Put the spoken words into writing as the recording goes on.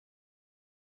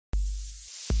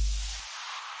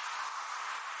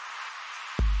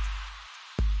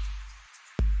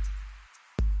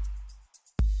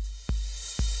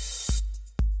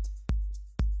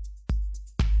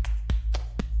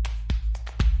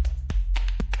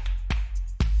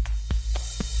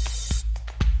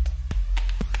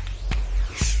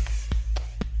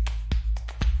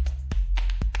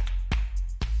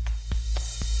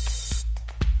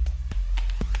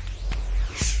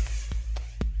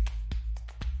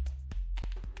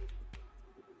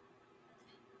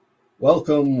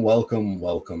Welcome, welcome,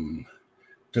 welcome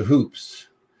to Hoops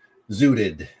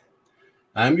Zooted.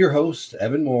 I'm your host,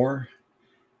 Evan Moore,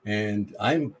 and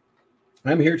I'm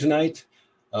here tonight.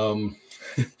 Um,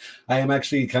 I am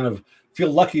actually kind of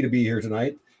feel lucky to be here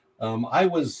tonight. I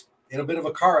was in a bit of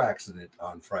a car accident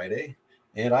on Friday,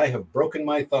 and I have broken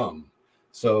my thumb.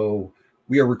 So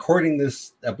we are recording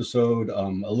this episode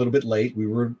a little bit late.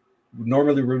 We've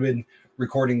been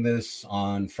recording this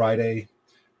on Friday.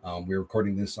 We're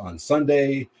recording this on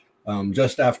Sunday,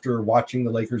 just after watching the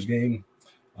Lakers game,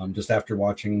 just after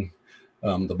watching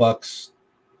the Bucks.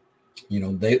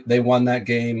 They won that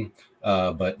game,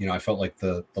 but I felt like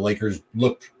the Lakers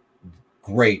looked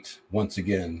great once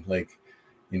again. Like,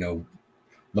 you know,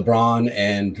 LeBron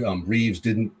and Reeves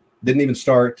didn't even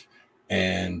start,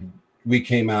 and we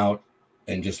came out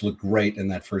and just looked great in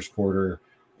that first quarter.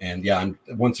 And yeah, I'm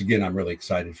really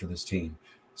excited for this team.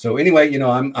 So anyway,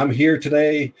 I'm here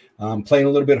today. I'm playing a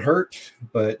little bit hurt,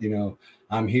 but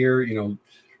I'm here,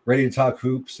 ready to talk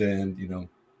hoops. And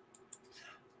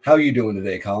how are you doing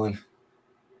today, Colin?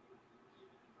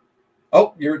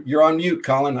 Oh, you're on mute,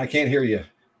 Colin. I can't hear you.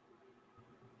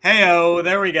 Hey-oh,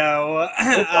 there we go.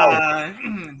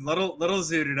 Little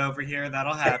zooted over here.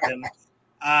 That'll happen.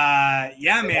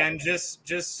 Yeah, man, just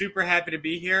super happy to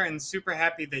be here and super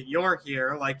happy that you're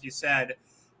here. Like you said,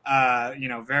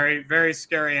 very, very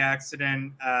scary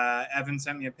accident. Evan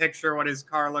sent me a picture of what his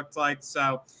car looked like.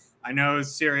 So I know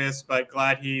it's serious, but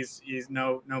glad he's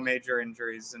no major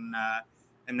injuries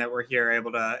and that we're here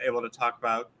able to talk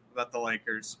about the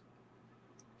Lakers.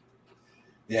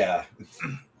 Yeah.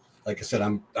 Like I said,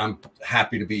 I'm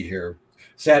happy to be here.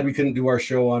 Sad we couldn't do our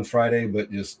show on Friday, but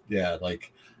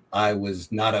like I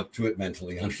was not up to it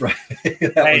mentally on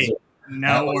Friday.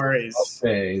 No worries.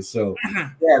 Okay, so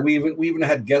yeah, we even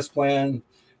had guest plan,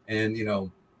 and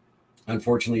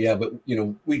unfortunately, yeah, but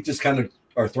we just kind of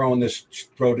are throwing this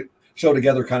show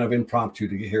together kind of impromptu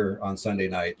to get here on Sunday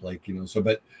night, but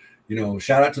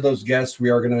shout out to those guests. We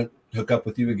are gonna hook up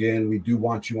with you again. We do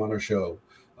want you on our show.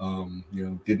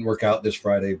 Didn't work out this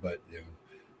Friday, but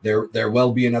there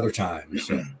will be another time.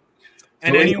 So,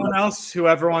 and anyone else who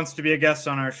ever wants to be a guest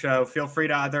on our show, feel free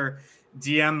to either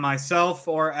DM myself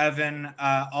or Evan.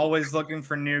 Always looking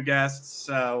for new guests.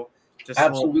 So just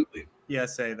absolutely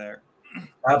PSA there.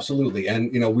 Absolutely, and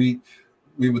we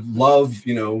would love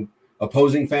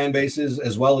opposing fan bases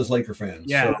as well as Laker fans.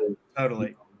 Yeah, so,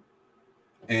 totally.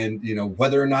 And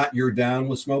whether or not you're down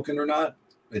with smoking or not,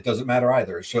 it doesn't matter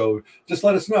either. So just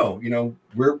let us know.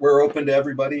 We're open to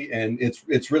everybody, and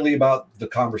it's really about the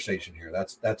conversation here.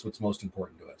 That's what's most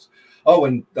important to us. Oh,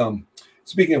 and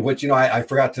speaking of which, I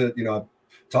forgot to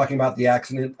talking about the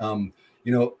accident.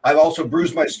 I've also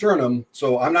bruised my sternum,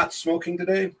 so I'm not smoking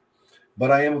today, but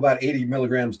I am about 80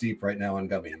 milligrams deep right now on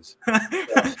gummies.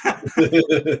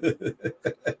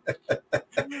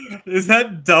 Is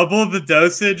that double the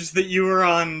dosage that you were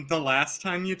on the last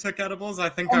time you took edibles? I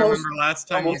think almost, I remember last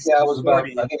time almost, you. Yeah, I was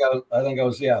 40. I think I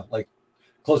was like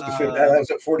close to 50. I was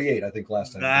at 48. I think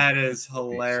last time. That is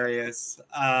hilarious.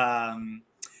 Yeah,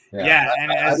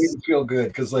 and I didn't feel good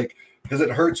because it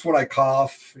hurts when I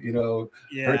cough.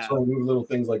 Hurts when I move little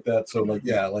things like that. So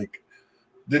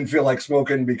didn't feel like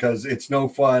smoking because it's no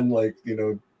fun.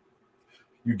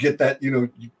 You get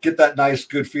that nice,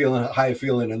 good feeling, high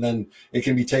feeling, and then it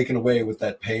can be taken away with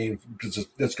that pain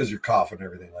because you're coughing and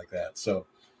everything like that. So,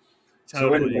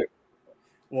 totally.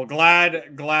 Well,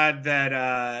 glad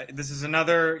that this is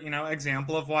another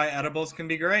example of why edibles can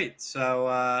be great. So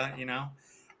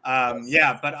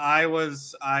yeah. But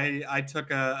I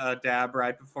took a dab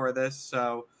right before this.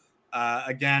 So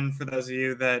again, for those of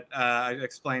you that I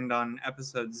explained on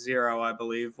episode 0, I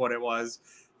believe what it was.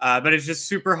 But it's just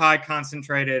super high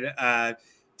concentrated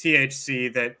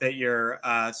THC that you're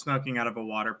smoking out of a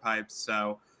water pipe.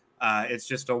 So it's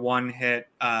just a one-hit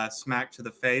smack to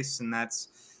the face, and that's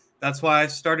why I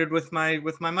started with my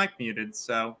mic muted.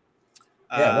 So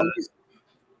yeah,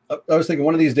 I was thinking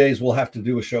one of these days we'll have to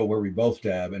do a show where we both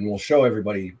dab, and we'll show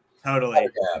everybody totally how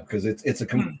to dab, because it's a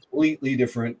completely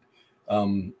different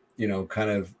kind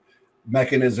of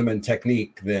mechanism and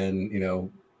technique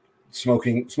than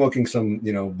smoking some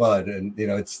bud, and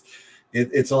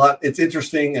it's a lot. It's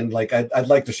interesting, and I'd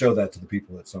like to show that to the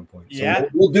people at some point. So yeah,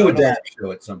 we'll do totally. A dab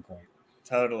show at some point.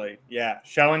 Totally, yeah.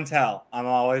 Show and tell. I'm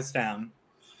always down.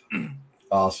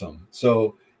 Awesome.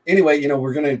 So anyway,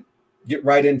 we're gonna get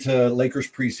right into Lakers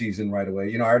preseason right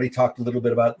away. I already talked a little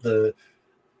bit about the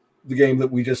game that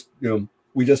we just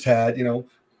had.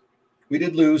 We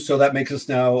did lose, so that makes us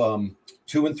now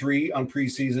 2-3 on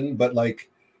preseason. But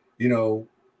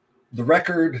the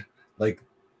record,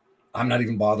 I'm not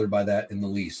even bothered by that in the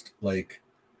least.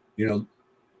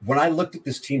 when I looked at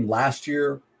this team last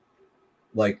year,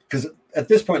 like, because at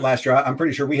this point last year, I'm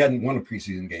pretty sure we hadn't won a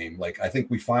preseason game. Like, I think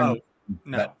we Oh, finally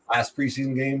that no. last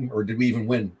preseason game, or did we even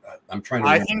win? I'm trying to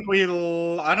I remember.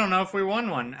 think I don't know if we won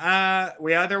one.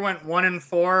 We either went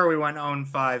 1-4 or we went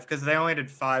 0-5 because they only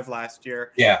did 5 last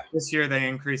year. Yeah, This year they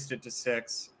increased it to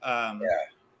 6. yeah,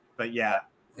 But yeah.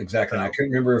 exactly. And I So,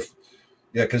 couldn't remember if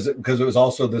because it was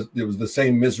also it was the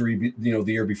same misery, the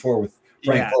year before with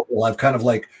Frank yeah. Vogel. I've kind of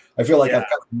like I feel like Yeah. I've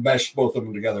kind of meshed both of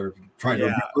them together, trying to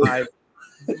Yeah. I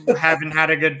haven't had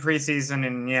a good preseason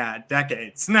in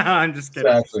decades. No, I'm just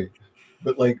kidding. exactly,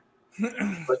 but like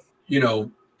you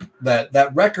know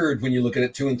that record when you look at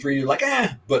it 2-3, you're like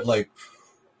but like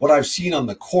what I've seen on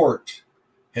the court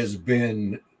has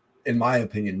been, in my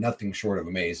opinion, nothing short of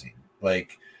amazing.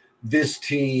 Like this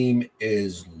team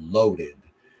is loaded,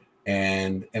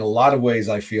 and in a lot of ways,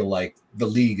 I feel like the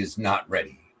league is not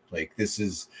ready. Like this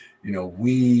is,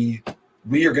 we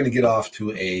are going to get off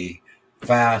to a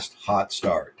fast, hot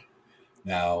start.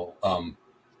 Now,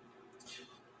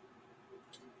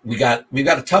 we've got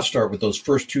a tough start with those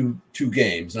first two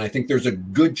games, and I think there's a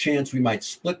good chance we might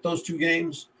split those two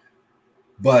games.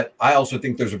 But I also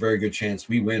think there's a very good chance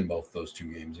we win both those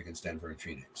two games against Denver and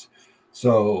Phoenix.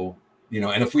 So,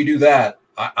 and if we do that,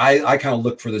 I kind of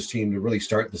look for this team to really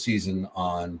start the season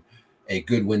on a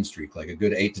good win streak, like a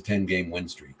good 8 to 10 game win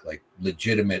streak, like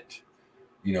legitimate,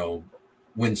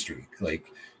 win streak.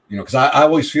 Like, because I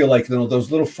always feel like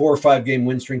those little 4 or 5 game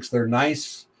win streaks, they're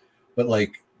nice, but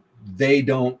like they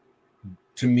don't,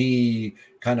 to me,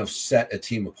 kind of set a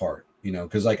team apart,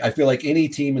 because like I feel like any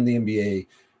team in the NBA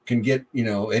can get,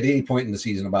 at any point in the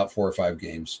season about 4 or 5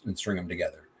 games and string them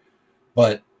together.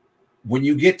 But when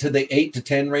you get to the 8 to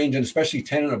 10 range, and especially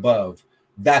 10 and above,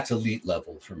 that's elite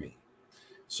level for me.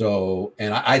 So,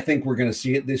 and I think we're going to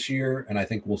see it this year, and I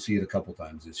think we'll see it a couple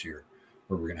times this year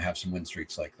where we're going to have some win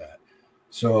streaks like that.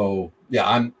 So,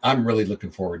 yeah, I'm really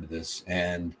looking forward to this.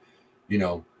 And,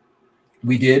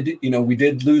 we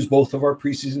did lose both of our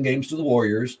preseason games to the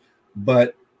Warriors,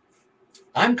 but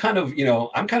I'm kind of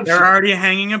they're already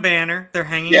hanging a banner. They're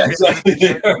hanging yeah, a banner. exactly.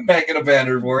 They're making a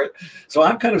banner for it. So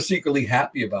I'm kind of secretly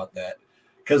happy about that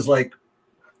because, like,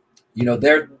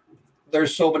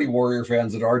 there's so many Warrior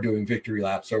fans that are doing victory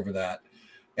laps over that,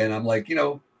 and I'm like,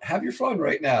 have your fun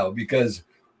right now because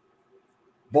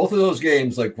both of those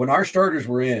games, like when our starters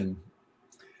were in,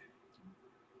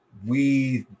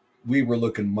 we were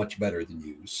looking much better than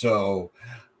you. So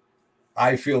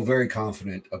I feel very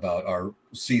confident about our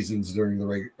seasons during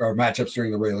our matchups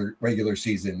during the regular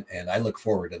season, and I look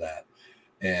forward to that.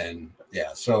 And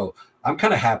yeah, so I'm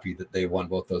kind of happy that they won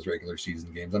both those regular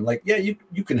season games. I'm like, yeah,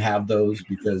 you can have those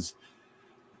because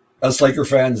us Laker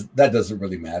fans, that doesn't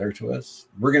really matter to us.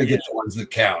 We're gonna get the ones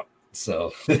that count.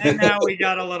 So And now we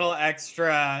got a little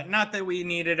extra. Not that we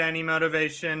needed any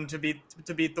motivation to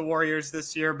beat the Warriors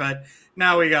this year, but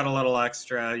now we got a little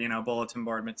extra. Bulletin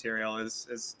board material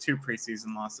is 2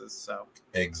 preseason losses. So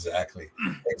exactly,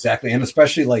 and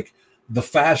especially like the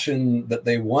fashion that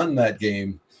they won that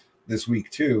game this week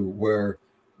too, where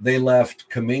they left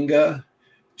Kuminga,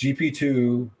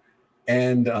 GP2,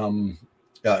 and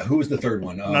who was the third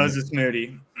one? Moses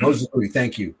Moody. Moses Moody.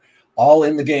 Thank you. All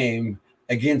in the game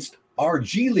against our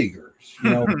G Leaguers,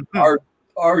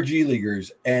 our G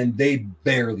Leaguers, and they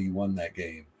barely won that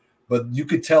game. But you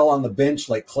could tell on the bench,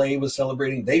 like Clay was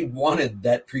celebrating, they wanted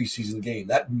that preseason game.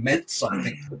 That meant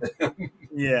something to them.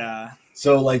 Yeah.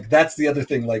 So, like, that's the other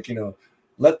thing. Like,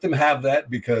 let them have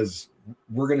that because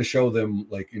we're going to show them,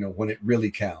 like, when it really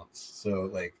counts.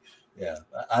 So, like, yeah,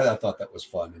 I thought that was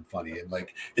fun and funny. And,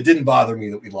 like, it didn't bother me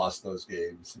that we lost those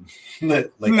games.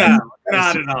 Like, no,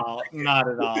 not at all. Not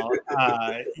at all.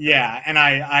 Yeah.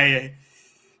 And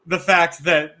the fact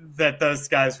that those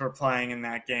guys were playing in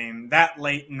that game that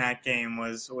late in that game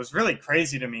was really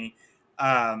crazy to me.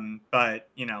 But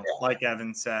like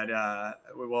Evan said,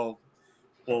 we'll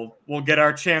get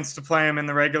our chance to play them in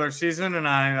the regular season, and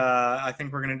I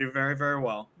think we're going to do very, very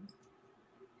well.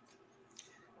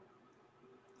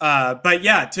 But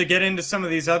yeah, to get into some of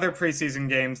these other preseason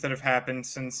games that have happened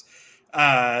since.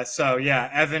 So yeah,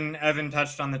 Evan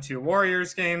touched on the 2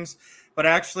 Warriors games, but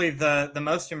actually the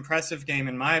most impressive game,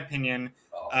 in my opinion,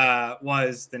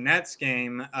 was the Nets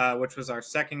game, which was our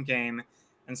second game.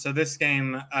 And so this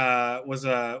game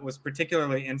was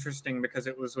particularly interesting because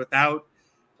it was without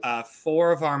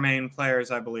 4 of our main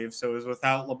players, I believe. So it was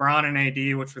without LeBron and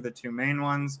AD, which were the 2 main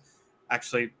ones.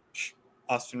 Actually,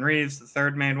 Austin Reeves, the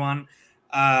third main one.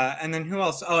 And then who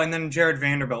else? Oh, and then Jared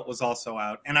Vanderbilt was also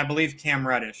out, and I believe Cam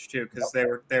Reddish too, because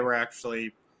they were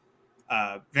actually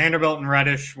Vanderbilt and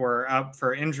Reddish were out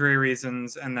for injury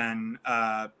reasons, and then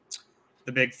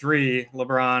the big three,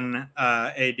 LeBron,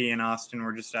 AD, and Austin,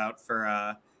 were just out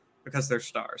for because they're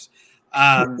stars.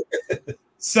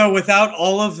 So without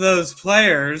all of those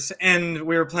players, and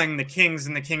we were playing the Kings,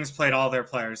 and the Kings played all their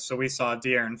players. So we saw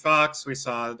De'Aaron Fox, we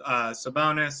saw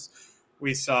Sabonis,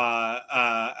 we saw.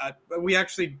 We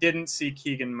actually didn't see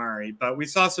Keegan Murray, but we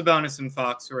saw Sabonis and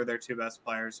Fox, who were their two best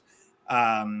players,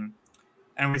 and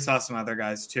we saw some other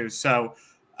guys too. So,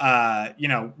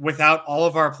 without all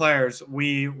of our players,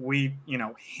 we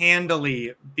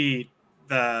handily beat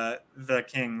the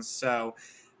Kings. So.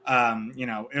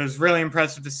 It was really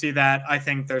impressive to see that. I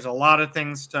think there's a lot of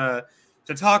things to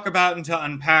talk about and to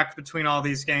unpack between all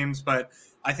these games, but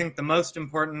I think the most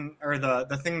important, or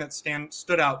the thing that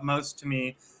stood out most to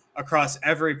me across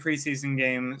every preseason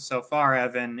game so far,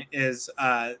 Evan, is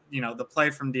the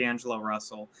play from D'Angelo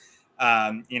Russell.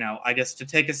 I guess to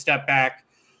take a step back,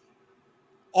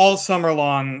 all summer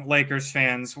long, Lakers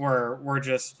fans were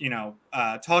just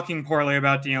talking poorly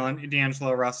about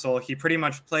D'Angelo Russell. He pretty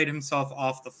much played himself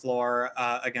off the floor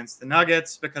against the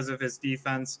Nuggets because of his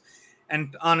defense,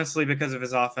 and honestly because of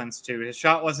his offense too. His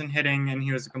shot wasn't hitting, and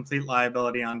he was a complete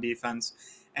liability on defense.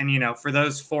 And for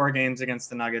those 4 games against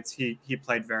the Nuggets, he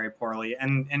played very poorly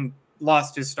and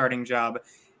lost his starting job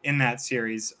in that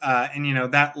series.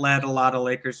 And that led a lot of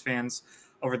Lakers fans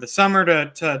over the summer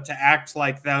to act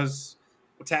like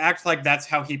that's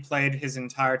how he played his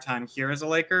entire time here as a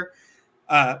Laker,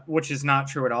 which is not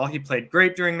true at all. He played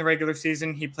great during the regular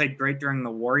season. He played great during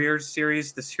the Warriors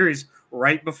series. The series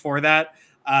right before that,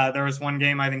 there was one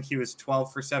game, I think he was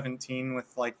 12 for 17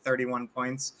 with like 31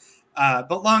 points.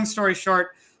 But long story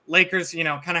short, Lakers,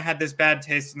 kind of had this bad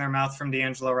taste in their mouth from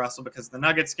D'Angelo Russell because the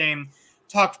Nuggets game,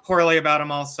 talked poorly about him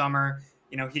all summer.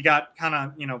 He got kind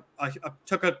of,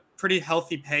 took a pretty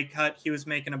healthy pay cut. He was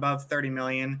making above $30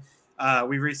 million.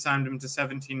 We re-signed him to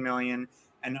 $17 million,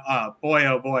 and boy,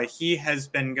 oh boy, he has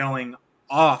been going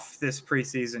off this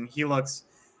preseason. He looks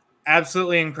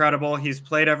absolutely incredible. He's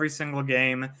played every single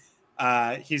game.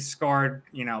 He's scored,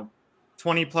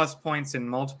 20 plus points in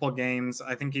multiple games.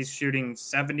 I think he's shooting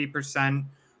 70%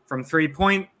 from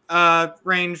 3-point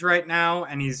range right now,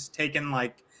 and he's taken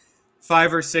like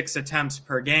 5 or 6 attempts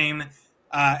per game.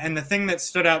 And the thing that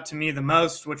stood out to me the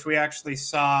most, which we actually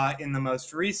saw in the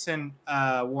most recent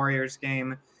Warriors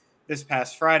game this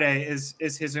past Friday, is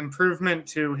his improvement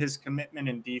to his commitment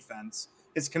in defense.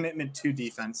 His commitment to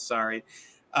defense, sorry.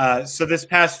 So this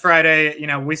past Friday,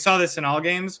 we saw this in all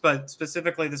games, but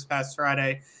specifically this past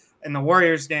Friday in the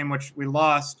Warriors game, which we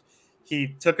lost,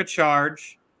 he took a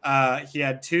charge. He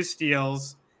had 2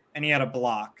 steals, and he had a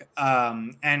block.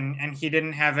 And he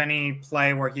didn't have any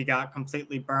play where he got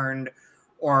completely burned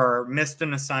or missed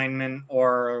an assignment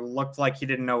or looked like he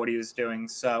didn't know what he was doing.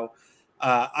 So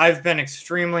I've been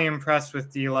extremely impressed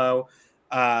with D'Lo.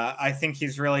 I think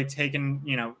he's really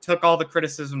took all the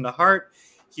criticism to heart.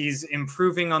 He's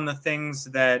improving on the things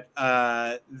that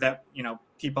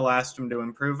people asked him to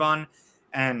improve on.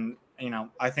 And,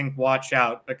 I think watch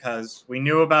out, because we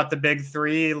knew about the big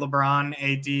 3, LeBron,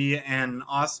 AD, and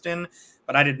Austin,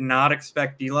 but I did not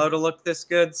expect D'Lo to look this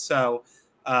good. So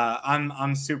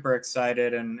I'm super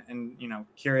excited and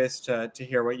curious to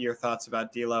hear what your thoughts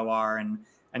about D'Lo are and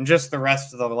just the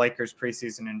rest of the Lakers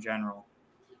preseason in general.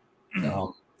 Yeah,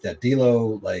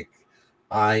 D'Lo,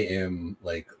 I am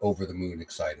over the moon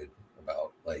excited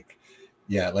about.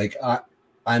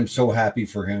 I'm so happy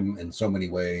for him in so many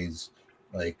ways.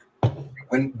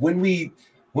 When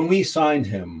we signed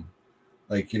him,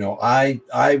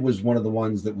 I was one of the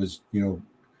ones that was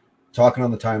talking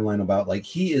on the timeline about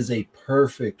he is a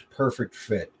perfect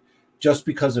fit just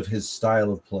because of his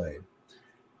style of play.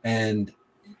 And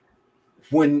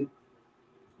when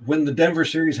the Denver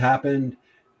series happened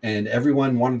and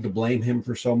everyone wanted to blame him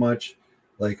for so much,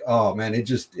 oh man,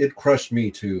 it crushed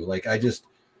me too.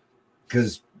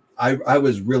 Because I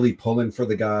was really pulling for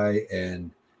the guy,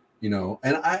 and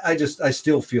and I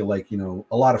still feel like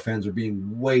a lot of fans are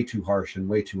being way too harsh and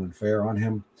way too unfair on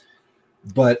him.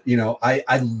 But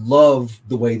I love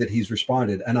the way that he's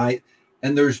responded, and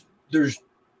there's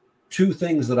 2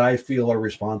 things that I feel are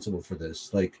responsible for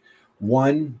this.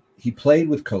 One, he played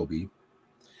with Kobe,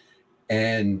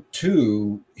 and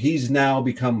 2, he's now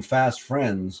become fast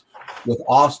friends with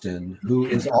Austin, who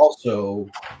is also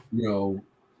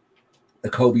a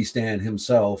Kobe stan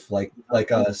himself, like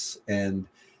us, and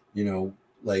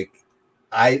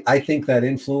I think that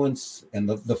influence and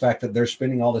the fact that they're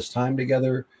spending all this time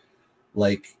together.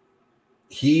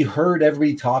 He heard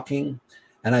every talking,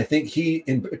 and I think he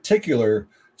in particular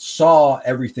saw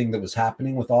everything that was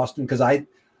happening with Austin, because I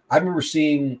remember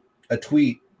seeing a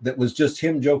tweet that was just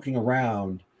him joking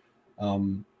around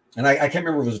and I can't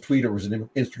remember if it was a tweet or it was an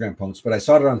Instagram post, but I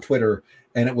saw it on Twitter,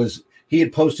 and it was he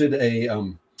had posted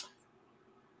a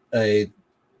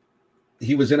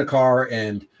he was in a car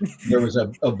and there was a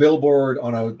billboard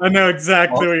on a I know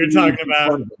exactly what you're talking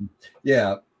about.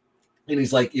 Yeah. And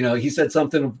he's like, he said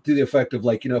something to the effect of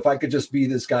like, if I could just be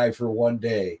this guy for one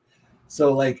day.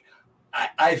 So like,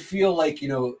 I feel like,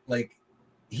 like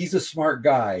he's a smart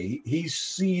guy. He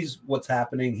sees what's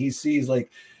happening. He sees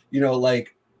like,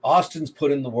 like Austin's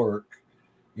put in the work,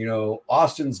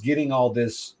 Austin's getting all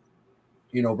this,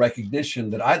 recognition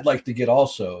that I'd like to get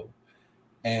also.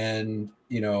 And,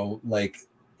 like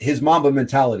his Mamba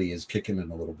mentality is kicking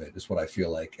in a little bit is what I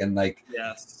feel like. And like,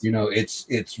 yes,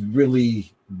 it's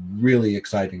really, really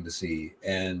exciting to see.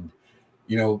 And,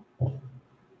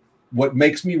 what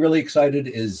makes me really excited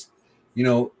is,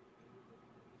 in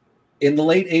the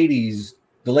late 80s,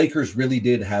 the Lakers really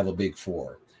did have a big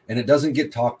four, and it doesn't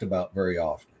get talked about very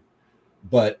often.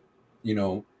 But,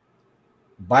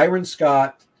 Byron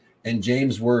Scott and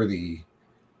James Worthy,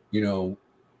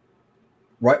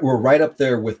 were right up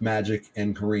there with Magic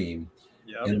and Kareem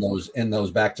in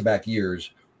those back-to-back years,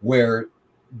 where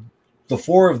the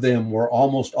four of them were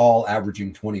almost all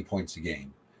averaging 20 points a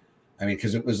game. I mean,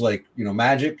 because it was like,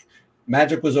 Magic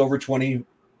was over 20,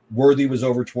 Worthy was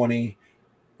over 20,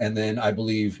 and then I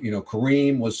believe,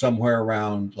 Kareem was somewhere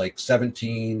around like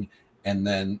 17, and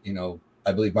then,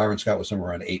 I believe Byron Scott was somewhere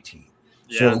around 18.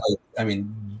 Yeah. So, like, I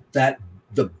mean,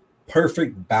 the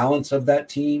perfect balance of that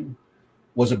team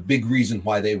was a big reason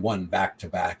why they won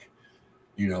back-to-back,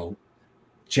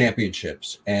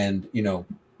 championships. And,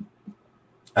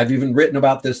 I've even written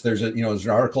about this. There's an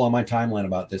article on my timeline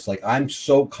about this. Like, I'm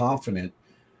so confident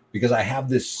because I have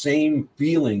this same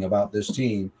feeling about this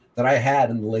team that I had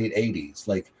in the late 80s.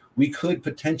 Like, we could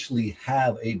potentially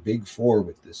have a big four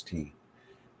with this team.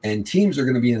 And teams are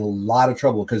going to be in a lot of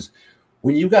trouble because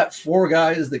when you got four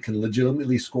guys that can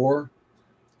legitimately score,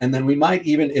 and then we might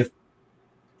even,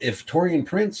 if Taurean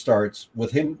Prince starts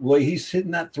with him, the way he's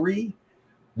hitting that three,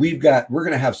 we're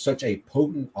going to have such a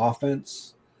potent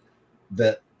offense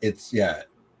that it's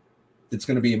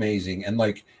going to be amazing. And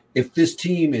like, if this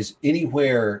team is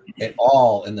anywhere at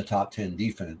all in the top 10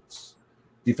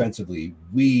 defensively,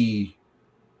 we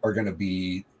are going to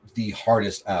be the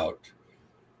hardest out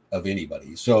of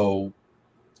anybody. So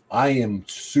I am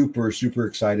super, super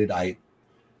excited. Like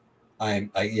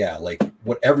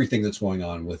everything that's going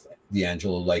on with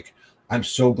D'Angelo, like, I'm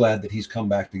so glad that he's come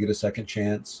back to get a second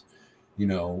chance,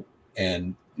 and,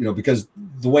 because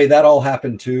the way that all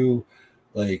happened too,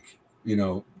 like,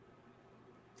 I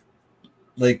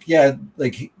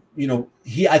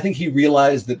think he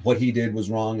realized that what he did was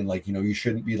wrong. And like, you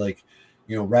shouldn't be like,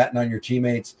 ratting on your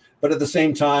teammates. But at the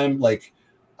same time, like,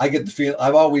 I get the feel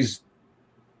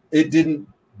it didn't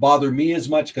bother me as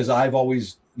much because I've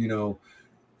always,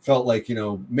 felt like,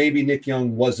 maybe Nick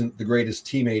Young wasn't the greatest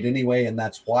teammate anyway, and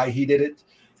that's why he did it.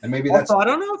 And maybe also, I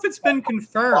don't know if it's been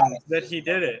confirmed that he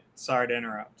did it. Sorry to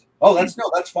interrupt. Oh, that's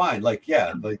fine. Like,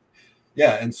 yeah.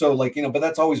 And so like, but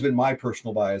that's always been my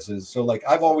personal biases. So like,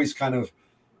 I've always kind of,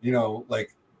 I've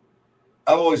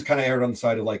always kind of erred on the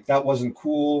side of like, that wasn't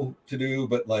cool to do,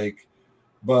 but like,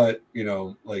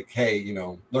 like, hey,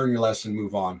 learn your lesson,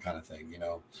 move on kind of thing,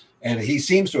 and he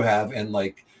seems to have, and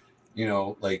like,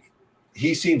 like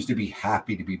he seems to be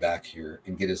happy to be back here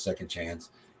and get his second chance.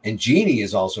 And Jeannie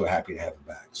is also happy to have him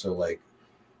back. So like,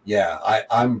 yeah,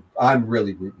 I'm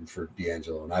really rooting for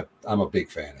D'Angelo, and I'm a big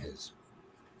fan of his.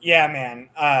 Yeah,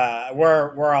 man.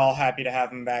 We're all happy to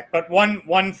have him back. But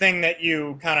one thing that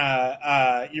you kind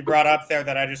of you brought up there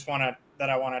that I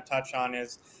want to touch on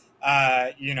is,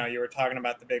 you were talking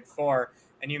about the big four,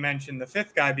 and you mentioned the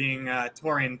fifth guy being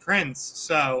Taurean Prince.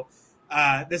 So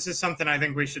this is something I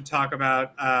think we should talk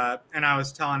about. And I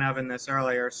was telling Evan this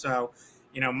earlier. So,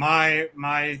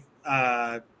 my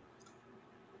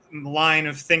line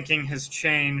of thinking has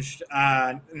changed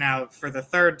now for the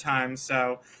third time.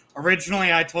 So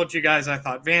originally I told you guys I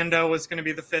thought Vando was going to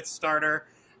be the fifth starter,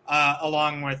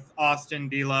 along with Austin,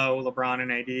 D'Lo, LeBron,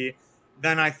 and AD.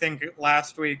 Then I think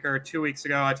last week or 2 weeks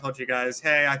ago I told you guys,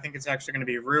 hey, I think it's actually going to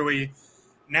be Rui.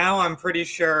 Now I'm pretty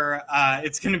sure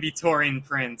it's going to be Taurean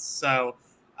Prince. So,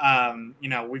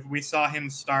 we saw him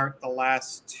start the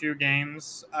last 2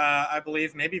 games, I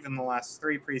believe, maybe even the last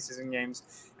 3 preseason games.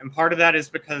 And part of that is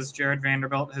because Jared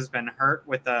Vanderbilt has been hurt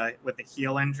with a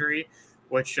heel injury,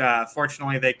 which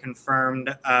fortunately they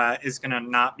confirmed is going to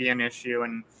not be an issue.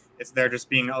 And they're just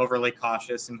being overly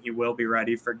cautious, and he will be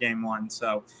ready for game 1.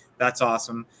 So that's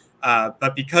awesome.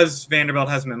 But because Vanderbilt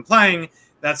hasn't been playing,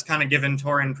 that's kind of given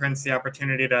Taurean Prince the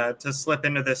opportunity to slip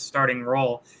into this starting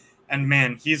role. And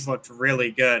man, he's looked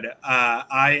really good.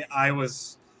 I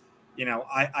was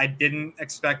I didn't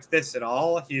expect this at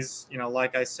all. He's,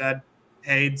 like I said,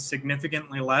 paid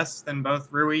significantly less than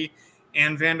both Rui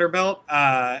and Vanderbilt.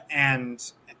 And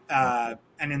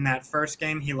in that first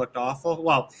game, he looked awful.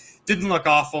 Well, didn't look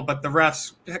awful, but the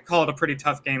refs called a pretty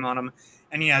tough game on him.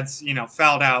 And he had,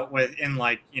 fouled out in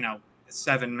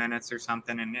 7 minutes or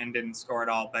something and didn't score at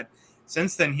all. But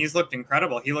since then, he's looked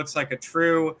incredible. He looks like a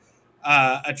true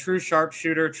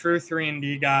sharpshooter, true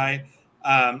 3-and-D guy.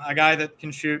 A guy that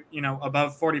can shoot,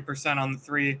 above 40% on the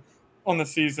three on the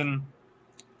season,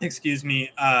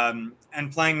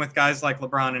 and playing with guys like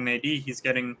LeBron and AD, he's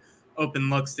getting open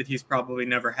looks that he's probably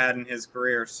never had in his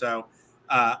career. So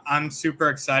I'm super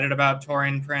excited about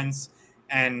Taurean Prince,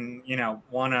 and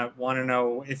want to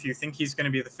know if you think he's going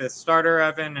to be the fifth starter,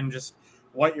 Evan, and just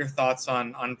what your thoughts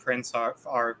on Prince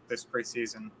are this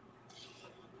preseason.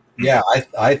 Yeah,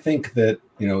 I think that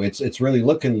it's really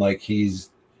looking like he's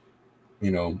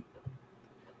the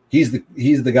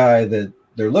guy that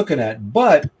they're looking at.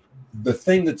 But the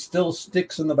thing that still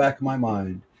sticks in the back of my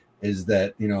mind is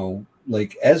that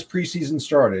like as preseason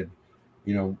started,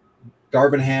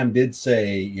 Darvin Ham did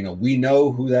say, we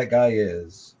know who that guy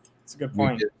is. It's a good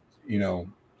point.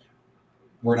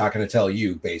 We're not going to tell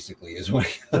you, basically, is what.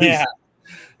 Yeah.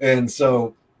 And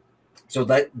so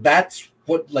that's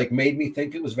what like made me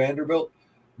think it was Vanderbilt.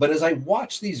 But as I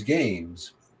watched these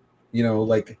games,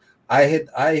 like I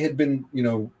had been,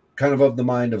 kind of the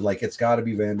mind of like, it's got to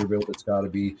be Vanderbilt, it's got to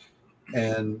be.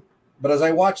 But as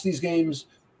I watch these games,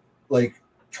 like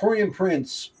Taurean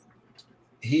Prince,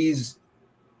 he's,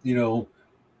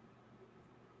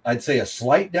 I'd say a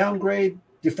slight downgrade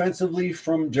defensively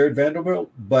from Jared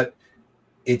Vanderbilt, but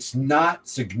it's not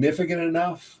significant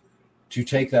enough to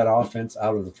take that offense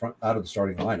out of the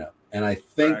starting lineup. And I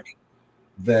think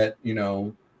that,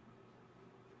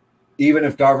 even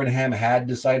if Darvin Ham had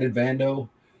decided Vando,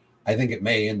 I think it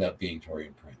may end up being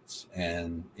Taurean Prince.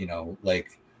 And,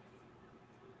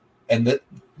 and that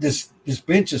this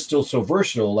bench is still so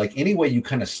versatile. Like any way you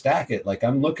kind of stack it, like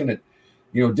I'm looking at,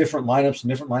 different lineups and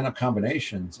different lineup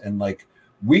combinations. And like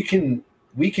we can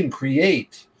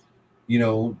create,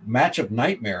 matchup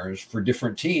nightmares for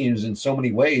different teams in so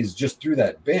many ways just through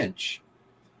that bench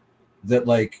that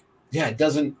it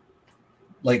doesn't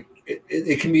like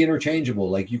it can be interchangeable.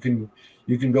 Like you can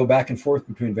go back and forth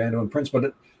between Vando and Prince,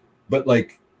 but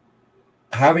like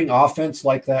having offense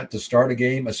like that to start a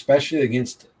game, especially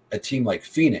against a team like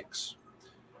Phoenix,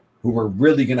 who are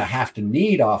really going to have to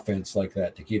need offense like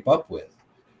that to keep up with,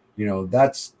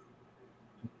 that's,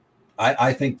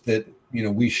 I think that,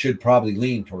 we should probably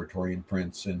lean toward Taurean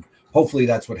Prince, and hopefully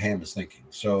that's what Ham is thinking.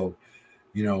 So,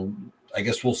 I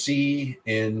guess we'll see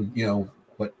in,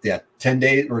 10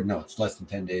 days, or no, it's less than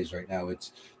 10 days right now.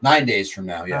 It's 9 days from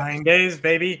now. Yeah. 9 days,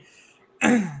 baby.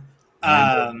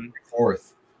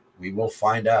 4th. We will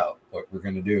find out what we're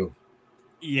going to do.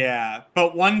 Yeah.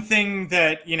 But one thing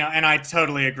that, and I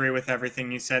totally agree with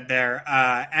everything you said there.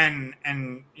 And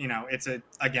it's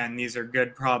again, these are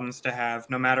good problems to have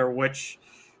no matter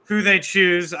who they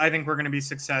choose. I think we're going to be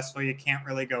successful. You can't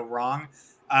really go wrong.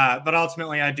 But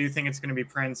ultimately, I do think it's going to be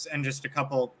Prince. And just a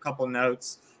couple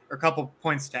notes or a couple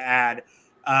points to add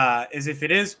is if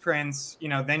it is Prince,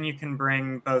 then you can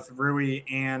bring both Rui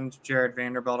and Jared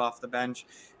Vanderbilt off the bench.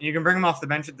 And you can bring them off the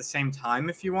bench at the same time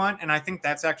if you want. And I think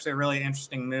that's actually a really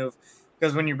interesting move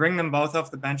because when you bring them both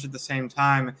off the bench at the same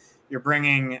time, you're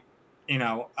bringing,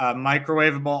 a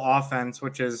microwavable offense,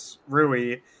 which is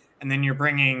Rui. And then you're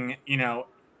bringing,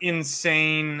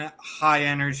 insane high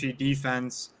energy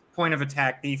defense, point of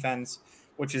attack defense,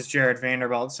 which is Jared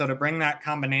Vanderbilt. So to bring that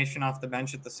combination off the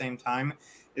bench at the same time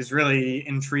is really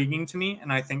intriguing to me,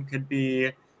 and I think could be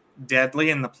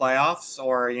deadly in the playoffs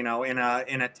or in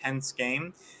a tense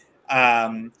game.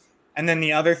 And then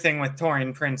the other thing with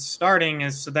Taurean Prince starting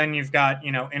is so then you've got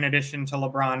in addition to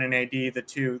LeBron and AD,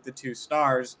 the two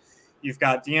stars, you've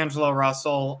got D'Angelo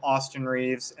Russell, Austin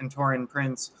Reeves, and Taurean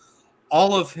Prince,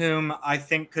 all of whom I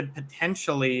think could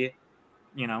potentially,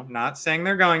 not saying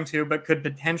they're going to, but could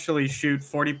potentially shoot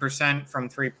 40% from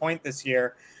 3-point this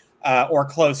year, or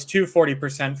close to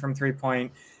 40% from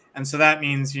 3-point. And so that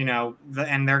means, and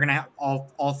they're going to have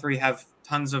all three have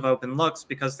tons of open looks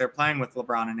because they're playing with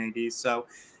LeBron and AD. So,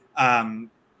 and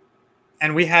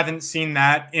we haven't seen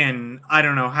that in, I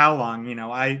don't know how long, we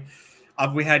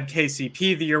had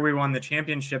KCP the year we won the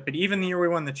championship, but even the year we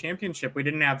won the championship, we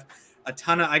didn't have a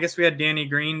ton of, I guess we had Danny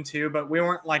Green too, but we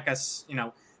weren't like a,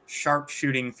 sharp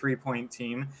shooting 3-point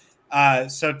team.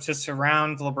 So to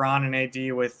surround LeBron and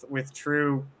AD with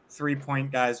true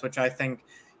 3-point guys, which I think,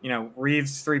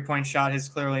 Reeves' 3-point shot has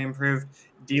clearly improved.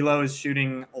 D'Lo is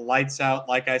shooting lights out.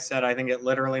 Like I said, I think it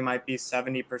literally might be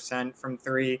 70% from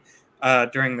three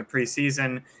during the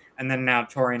preseason. And then now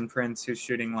Taurean Prince, who's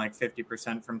shooting like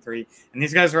 50% from three. And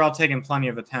these guys are all taking plenty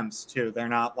of attempts too. They're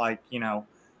not like,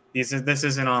 this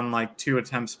isn't on like 2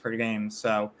 attempts per game.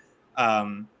 So,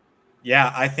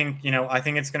 yeah, I think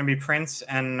it's going to be Prince,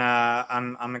 and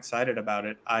I'm excited about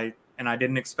it. I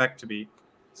didn't expect to be.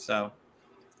 So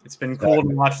it's been cool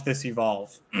to watch this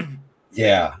evolve.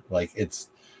 Yeah, like it's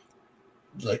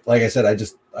like I said,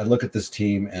 I look at this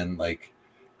team and like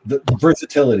the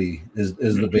versatility is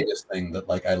the biggest thing that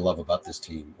like I love about this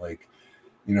team. Like,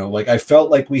 like I felt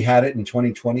like we had it in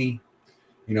 2020,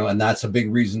 and that's a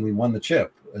big reason we won the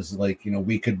chip. Is like,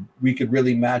 we could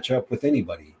really match up with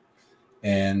anybody.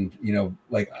 And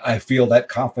like I feel that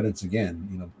confidence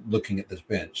again, looking at this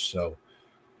bench. So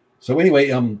anyway,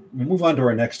 we'll move on to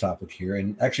our next topic here.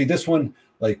 And actually this one,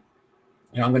 like,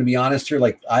 I'm going to be honest here.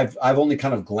 Like I've only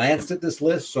kind of glanced at this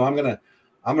list, so I'm gonna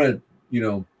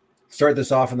start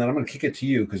this off, and then I'm gonna kick it to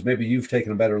you because maybe you've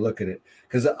taken a better look at it.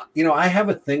 Because I have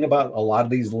a thing about a lot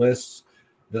of these lists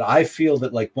that I feel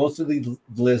that like most of these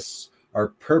lists are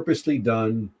purposely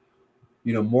done,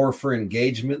 more for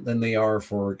engagement than they are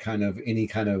for kind of any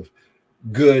kind of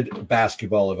good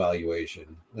basketball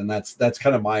evaluation. And that's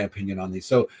kind of my opinion on these.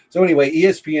 So anyway,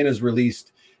 ESPN has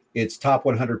released its top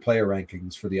 100 player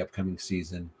rankings for the upcoming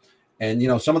season. And,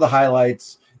 some of the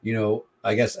highlights,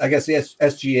 I guess the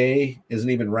SGA isn't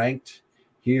even ranked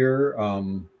here.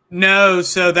 No,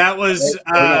 so that was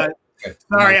Okay.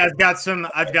 sorry, I've got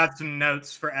some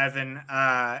notes for Evan,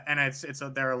 and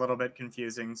they're a little bit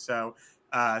confusing. So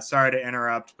sorry to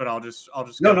interrupt, but I'll just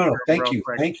No. Thank real you.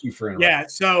 quick. Thank you for interrupting. Yeah,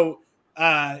 so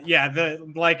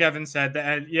like Evan said,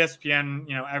 the ESPN,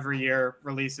 every year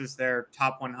releases their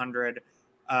top 100.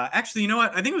 Actually, you know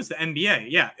what? I think it was the NBA.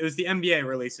 Yeah, it was the NBA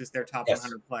releases their top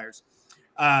 100 players.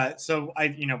 So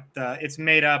it's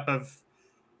made up of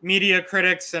media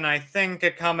critics, and I think a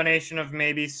combination of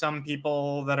maybe some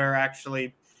people that are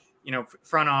actually,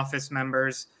 front office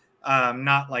members,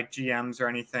 not like GMs or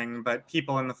anything, but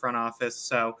people in the front office.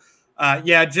 So,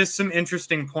 just some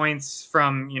interesting points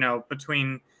from,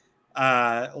 between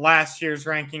last year's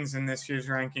rankings and this year's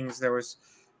rankings. There was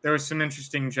some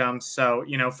interesting jumps. So,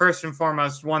 first and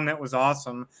foremost, one that was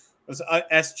awesome was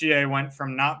SGA went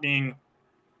from not being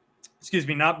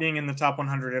in the top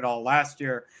 100 at all last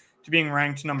year to being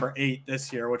ranked number 8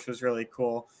 this year, which was really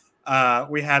cool.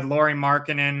 We had Lauri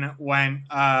Markkanen went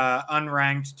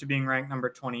unranked to being ranked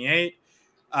number 28.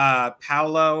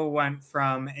 Paolo went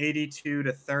from 82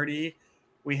 to 30.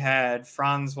 We had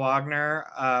Franz Wagner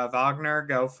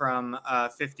go from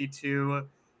 52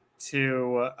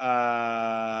 to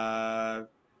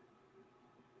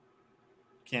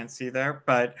can't see there,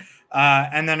 but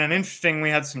and then we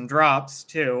had some drops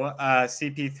too.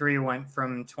 CP3 went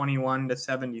from 21 to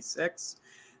 76.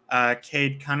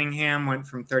 Cade Cunningham went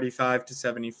from 35 to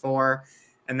 74.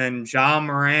 And then Ja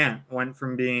Morant went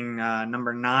from being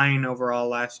number 9 overall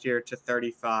last year to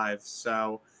 35.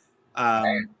 So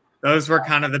those were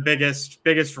kind of the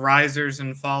biggest risers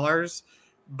and fallers.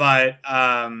 But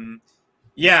and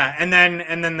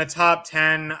then the top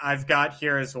 10 I've got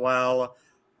here as well.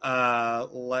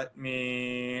 Let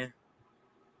me.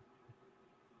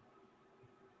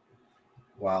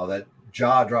 Wow, that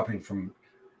jaw dropping from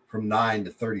 9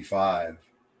 to 35.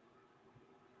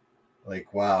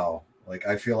 Like, wow. Like,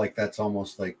 I feel like that's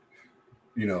almost like,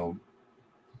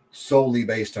 solely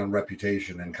based on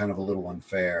reputation and kind of a little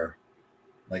unfair.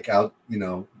 Like,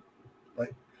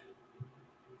 like,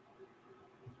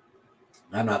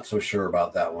 I'm not so sure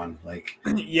about that one. Like,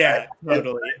 yeah,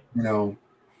 totally.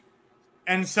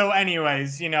 And so,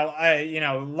 anyways,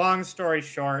 long story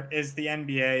short is the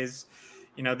NBA's,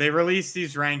 they release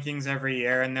these rankings every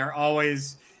year, and they're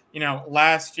always,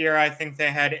 last year I think they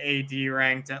had AD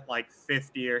ranked at like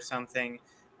 50 or something,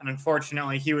 and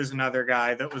unfortunately he was another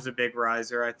guy that was a big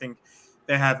riser. I think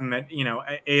they have him at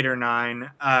 8 or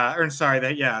 9. I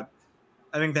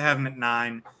think they have him at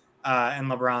 9, and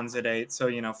LeBron's at 8.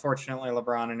 So fortunately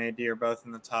LeBron and AD are both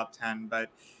in the top 10, but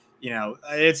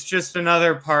it's just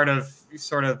another part of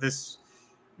sort of this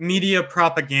media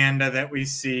propaganda that we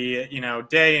see,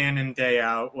 day in and day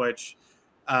out, which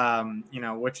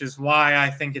is why I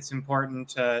think it's important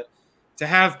to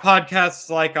have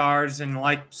podcasts like ours and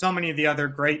like so many of the other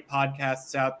great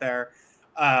podcasts out there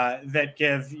that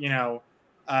give,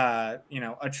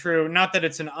 a true, not that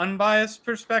it's an unbiased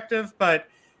perspective, but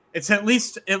it's at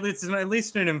least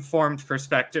an informed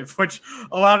perspective, which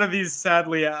a lot of these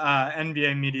sadly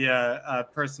NBA media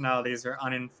personalities are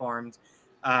uninformed,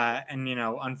 and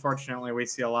unfortunately we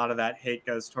see a lot of that hate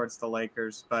goes towards the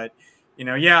Lakers. But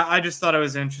yeah, I just thought it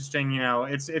was interesting.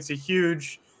 It's a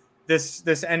huge this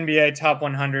NBA top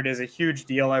 100 is a huge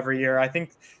deal every year. I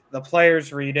think the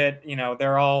players read it.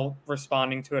 They're all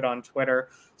responding to it on Twitter.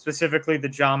 Specifically, the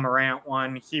John Morant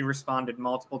one. He responded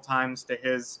multiple times to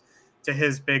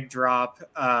his big drop.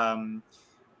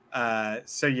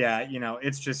 So yeah,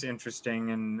 it's just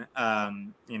interesting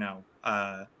and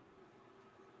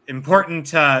important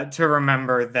to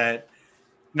remember that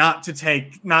not to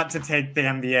take the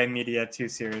NBA media too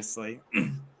seriously.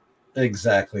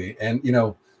 Exactly. And,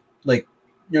 like,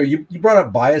 you brought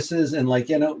up biases, and like,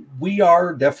 we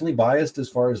are definitely biased as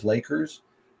far as Lakers,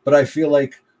 but I feel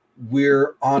like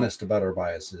we're honest about our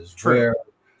biases. True. Where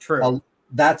True.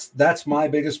 that's my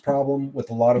biggest problem with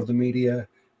a lot of the media,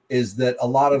 is that a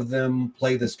lot of them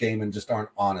play this game and just aren't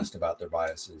honest about their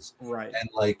biases. Right. And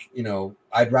like,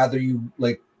 I'd rather you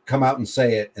like come out and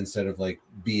say it instead of like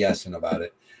BSing about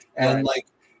it. And Right.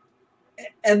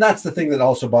 and that's the thing that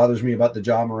also bothers me about the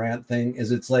Ja Morant thing,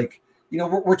 is it's like,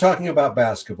 we're talking about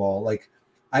basketball. Like,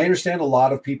 I understand a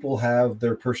lot of people have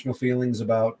their personal feelings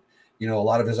about, a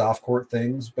lot of his off-court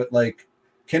things, but like,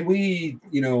 can we,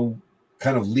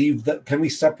 kind of leave that? Can we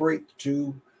separate the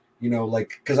two?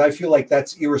 Like, because I feel like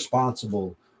that's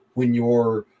irresponsible when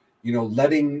you're,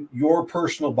 letting your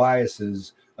personal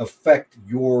biases affect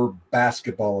your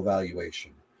basketball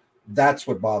evaluation. That's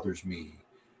what bothers me.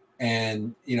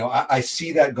 And I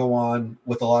see that go on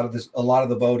with a lot of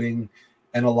the voting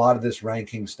and a lot of this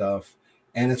ranking stuff,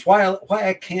 and it's why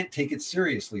I can't take it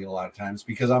seriously a lot of times,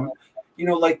 because I'm,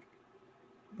 like,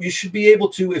 you should be able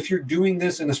to, if you're doing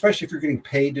this, and especially if you're getting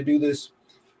paid to do this,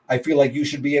 I feel like you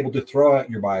should be able to throw out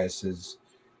your biases,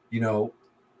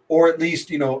 or at least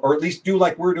do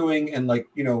like we're doing, and like,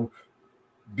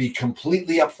 be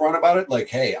completely upfront about it. Like,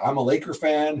 hey, I'm a Laker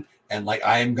fan, and like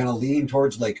I am gonna lean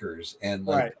towards Lakers, and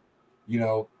like. Right.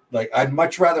 Like, I'd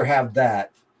much rather have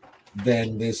that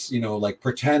than this, like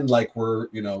pretend like we're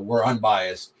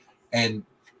unbiased, and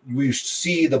we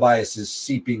see the biases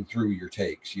seeping through your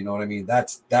takes. You know what I mean?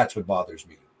 That's what bothers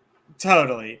me.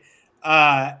 Totally.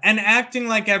 And acting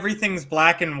like everything's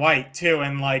black and white too,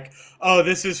 and like, oh,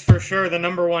 this is for sure the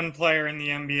number one player in the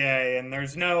NBA, and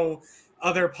there's no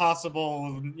other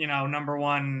possible, number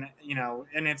one,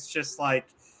 and it's just like,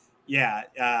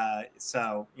 yeah.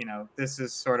 So this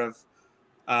is sort of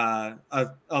a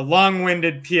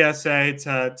long-winded PSA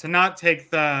to not take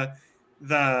the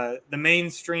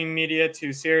mainstream media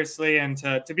too seriously, and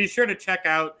to be sure to check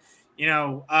out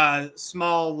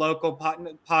small local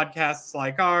podcasts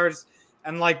like ours,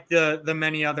 and like the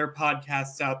many other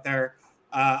podcasts out there.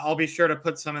 I'll be sure to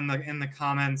put some in the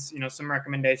comments, some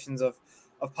recommendations of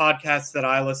podcasts that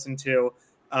I listen to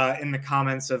in the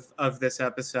comments of this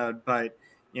episode. But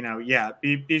yeah,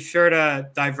 be sure to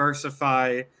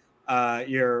diversify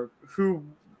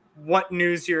what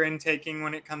news you're intaking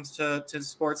when it comes to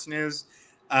sports news,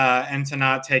 and to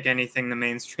not take anything the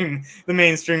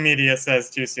mainstream media says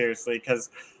too seriously, because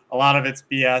a lot of it's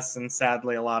BS, and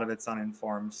sadly a lot of it's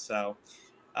uninformed. So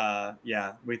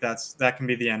yeah, that can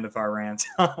be the end of our rant.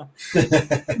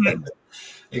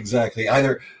 Exactly.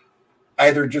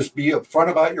 Either just be upfront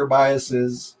about your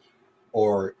biases,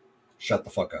 or shut the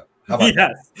fuck up. How about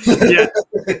yes. Yes.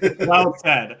 Well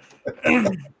said.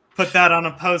 Put that on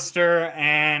a poster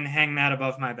and hang that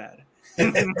above my bed.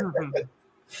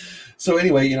 So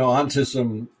anyway, on to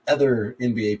some other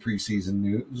NBA preseason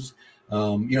news.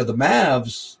 The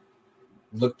Mavs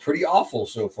look pretty awful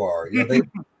so far.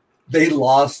 They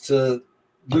lost to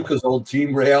Luka's old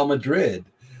team, Real Madrid.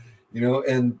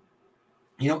 And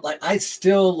like, I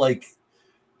still like,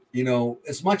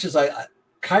 as much as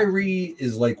Kyrie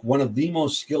is like one of the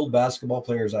most skilled basketball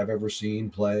players I've ever seen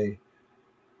play.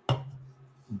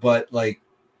 But like,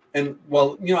 and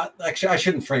well, actually I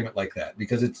shouldn't frame it like that,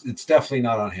 because it's definitely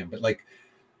not on him. But like,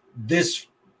 this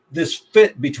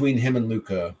fit between him and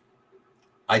Luka,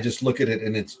 I just look at it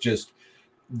and it's just,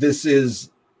 this is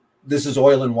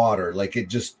oil and water. Like, it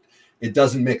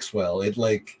doesn't mix well. It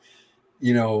like,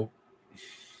 I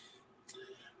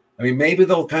mean, maybe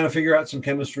they'll kind of figure out some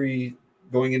chemistry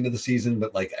going into the season,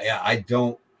 but like, yeah, I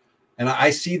don't. And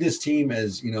I see this team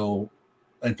as,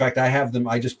 in fact,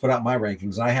 I just put out my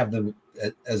rankings. I have them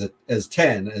as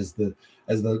 10 as the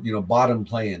bottom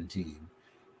playing team.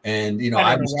 And,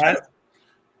 I was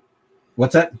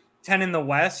what's that? 10 in the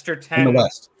West, or 10 in the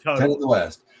West? total? 10 in the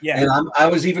West. Yeah. And I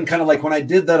was even kind of like, when I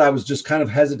did that, I was just kind of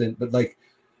hesitant, but like,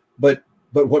 but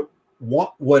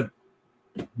what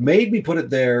made me put it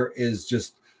there is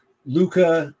just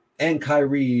Luka and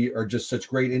Kyrie are just such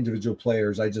great individual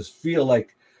players. I just feel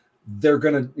like they're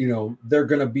gonna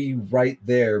be right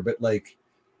there. But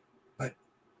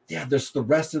yeah, there's the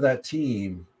rest of that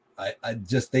team. I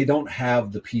just they don't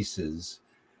have the pieces,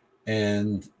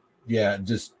 and yeah,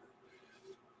 just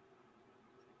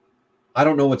I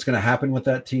don't know what's going to happen with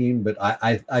that team, but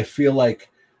I feel like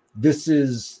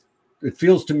it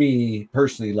feels to me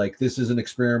personally like this is an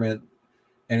experiment,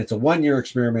 and it's a 1-year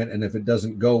experiment, and if it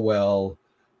doesn't go well,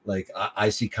 like I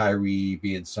see Kyrie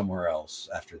being somewhere else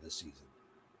after this season.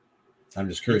 I'm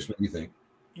just curious what you think.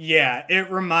 Yeah, it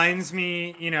reminds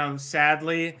me,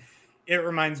 sadly, it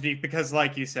reminds me because,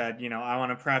 like you said, I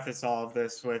want to preface all of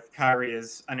this with Kyrie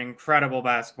is an incredible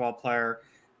basketball player.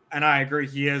 And I agree,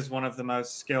 he is one of the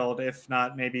most skilled, if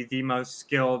not maybe the most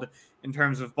skilled in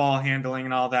terms of ball handling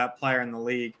and all that player in the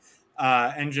league.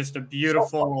 And just a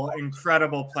beautiful,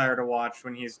 incredible player to watch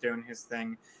when he's doing his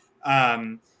thing.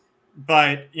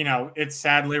 But it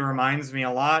sadly reminds me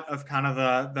a lot of kind of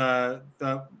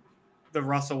the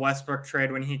Russell Westbrook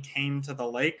trade when he came to the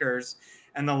Lakers,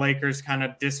 and the Lakers kind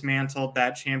of dismantled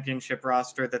that championship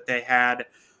roster that they had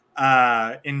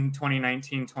in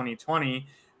 2019, 2020.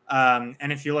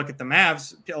 And if you look at the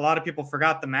Mavs, a lot of people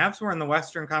forgot the Mavs were in the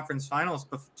Western Conference Finals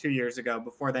 2 years ago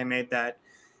before they made that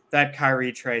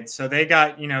Kyrie trade. So they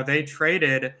got, they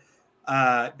traded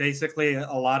basically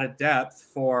a lot of depth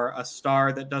for a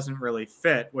star that doesn't really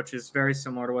fit, which is very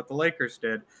similar to what the Lakers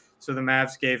did. So the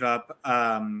Mavs gave up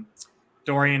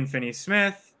Dorian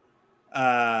Finney-Smith,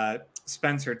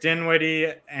 Spencer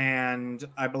Dinwiddie, and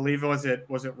I believe was it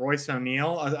Royce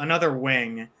O'Neal, another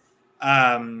wing.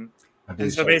 And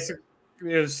so basically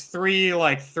it was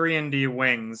 3-and-D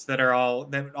wings that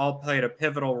all played a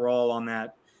pivotal role on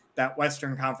that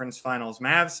Western Conference Finals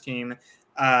Mavs team,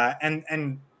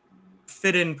 and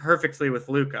fit in perfectly with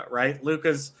Luka, right?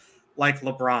 Luka's like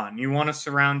LeBron. You want to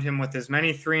surround him with as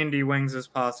many 3-and-D wings as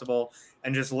possible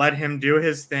and just let him do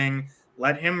his thing.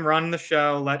 Let him run the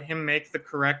show. Let him make the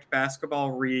correct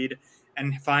basketball read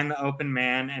and find the open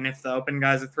man. And if the open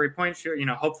guy's a 3-point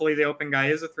shooter, hopefully the open guy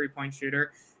is a 3-point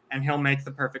shooter and he'll make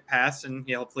the perfect pass and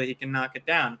hopefully he can knock it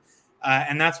down.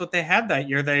 And that's what they had that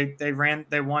year. They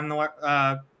won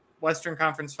the Western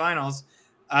Conference Finals.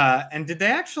 And did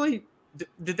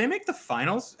they make the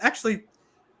finals? Actually,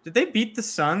 did they beat the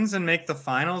Suns and make the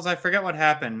finals? I forget what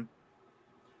happened.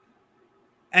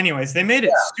 Anyways, they made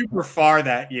it super far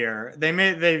that year. They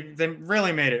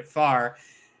really made it far.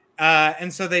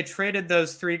 And so they traded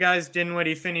those 3 guys,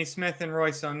 Dinwiddie, Finney-Smith, and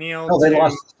Royce O'Neal. No,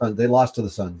 they lost to the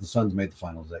Suns. The Suns made the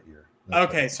finals that year.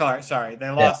 Okay, sorry. They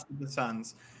lost to the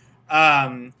Suns.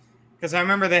 Because I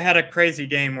remember they had a crazy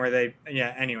game where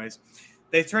anyways.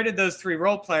 They traded those 3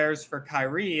 role players for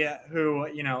Kyrie, who,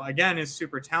 again, is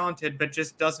super talented, but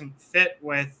just doesn't fit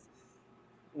with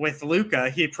Luka.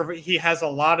 He has a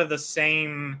lot of the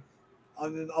same,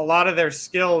 a lot of their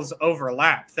skills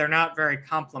overlap. They're not very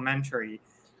complementary.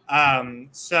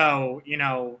 So,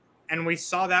 and we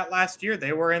saw that last year.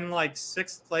 They were in like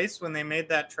 6th place when they made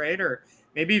that trade, or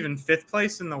maybe even 5th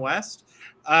place in the West.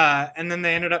 And then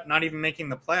they ended up not even making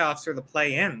the playoffs or the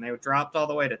play-in. They dropped all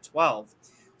the way to 12.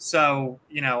 So,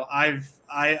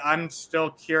 I'm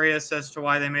still curious as to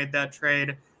why they made that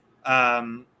trade.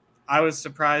 I was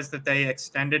surprised that they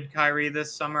extended Kyrie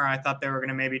this summer. I thought they were going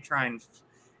to maybe try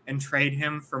and trade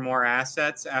him for more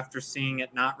assets after seeing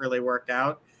it not really work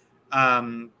out.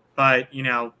 But,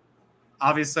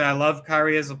 obviously I love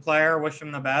Kyrie as a player, wish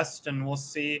him the best, and we'll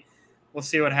see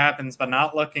what happens, but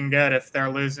not looking good if they're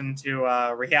losing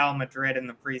to Real Madrid in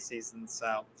the preseason.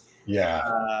 So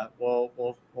yeah,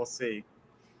 we'll see.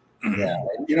 Yeah,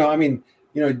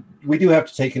 we do have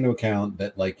to take into account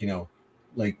that,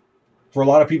 for a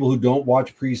lot of people who don't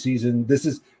watch preseason, this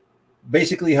is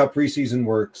basically how preseason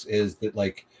works. Is that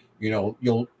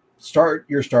you'll start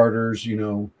your starters,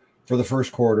 for the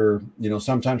first quarter,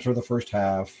 sometimes for the first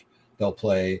half they'll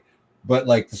play, but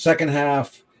the second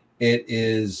half, it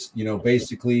is,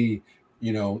 basically,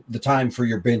 the time for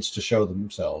your bench to show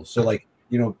themselves. So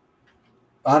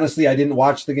honestly, I didn't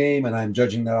watch the game, and I'm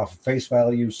judging that off of face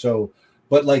value. So,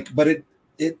 but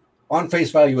it on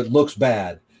face value, it looks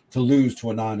bad to lose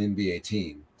to a non-NBA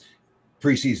team,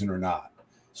 preseason or not.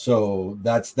 So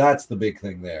that's the big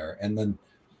thing there. And then,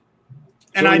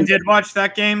 I did watch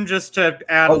that game, just to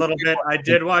add a little bit. I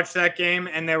did watch that game,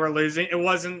 and they were losing. It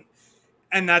wasn't,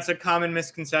 and that's a common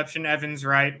misconception. Evan's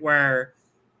right, where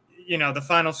the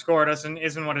final score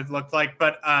isn't what it looked like,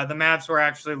 but the Mavs were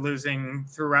actually losing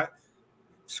throughout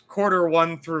quarter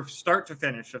 1 through start to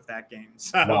finish of that game.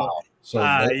 So, wow.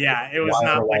 It was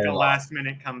not like a last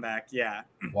minute comeback. Yeah.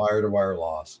 Wire to wire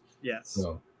loss. Yes.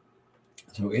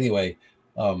 So anyway,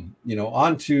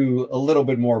 on to a little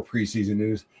bit more preseason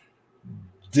news.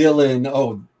 Dylan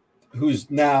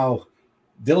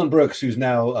Brooks, who's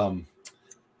now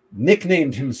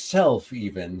nicknamed himself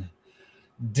even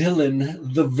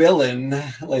Dylan the villain.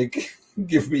 Like,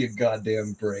 give me a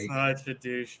goddamn break. Such a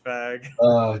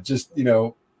douchebag. Just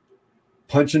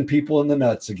punching people in the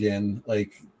nuts again.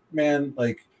 Like, man,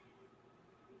 like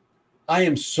I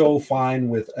am so fine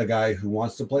with a guy who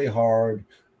wants to play hard,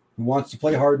 who wants to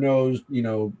play hard nosed,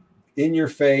 in your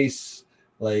face,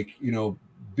 like,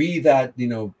 be that,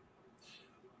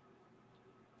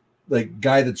 like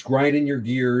guy that's grinding your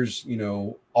gears,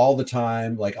 all the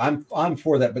time. Like I'm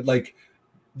for that, but like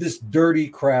this dirty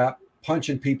crap,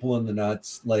 punching people in the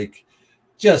nuts, like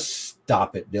just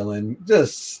stop it, Dylan.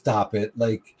 Just stop it.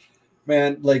 Like,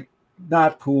 man, like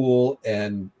not cool.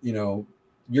 And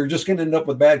you're just gonna end up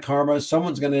with bad karma.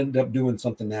 Someone's gonna end up doing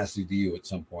something nasty to you at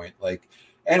some point. Like,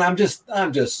 and I'm just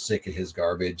sick of his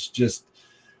garbage. Just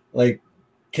like,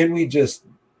 can we just,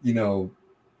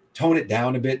 tone it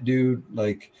down a bit, dude?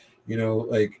 Like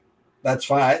that's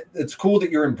fine. It's cool that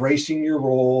you're embracing your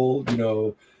role,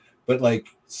 but like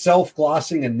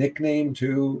self-glossing a nickname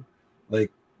too,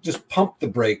 like just pump the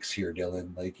brakes here,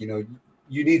 Dylan. Like, you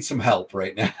need some help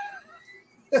right now.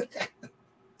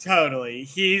 Totally.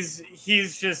 He's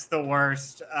just the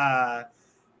worst. I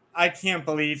can't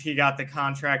believe he got the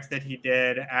contract that he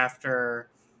did after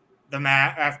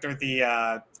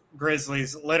the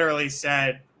Grizzlies literally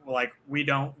said, like,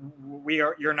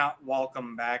 you're not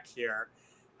welcome back here.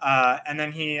 And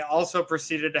then he also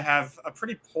proceeded to have a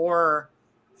pretty poor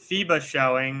FIBA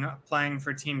showing playing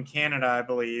for Team Canada, I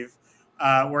believe,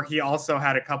 where he also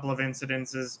had a couple of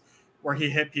incidences where he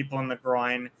hit people in the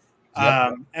groin.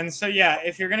 Yep. And so, yeah,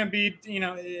 if you're going to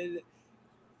be,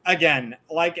 again,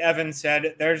 like Evan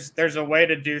said, there's a way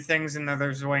to do things and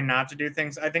there's a way not to do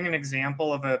things. I think an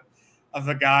example of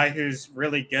a guy who's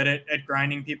really good at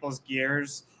grinding people's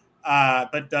gears,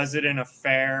 but does it in a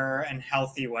fair and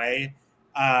healthy way,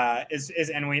 is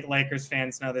and we Lakers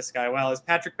fans know this guy well, is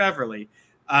Patrick Beverley.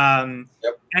 Yep.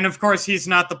 And of course, he's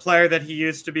not the player that he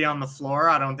used to be on the floor.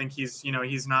 I don't think he's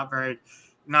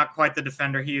not quite the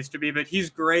defender he used to be, but he's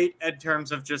great in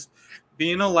terms of just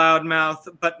being a loudmouth,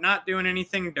 but not doing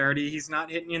anything dirty. He's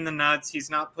not hitting you in the nuts. He's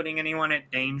not putting anyone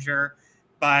at danger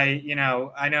by,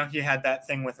 I know he had that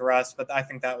thing with Russ, but I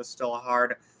think that was still a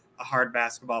hard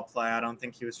basketball play. I don't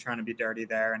think he was trying to be dirty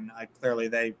there. And clearly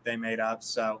they made up.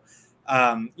 So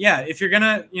yeah, if you're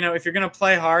going to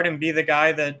play hard and be the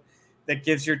guy that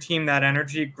gives your team that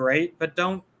energy, great, but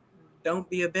don't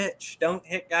be a bitch. Don't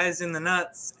hit guys in the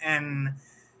nuts. And,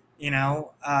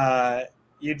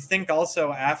 you'd think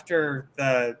also after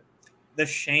the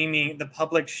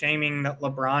public shaming that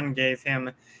LeBron gave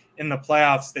him in the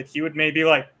playoffs, that he would maybe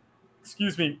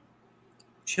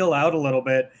chill out a little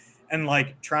bit and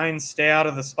like try and stay out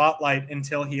of the spotlight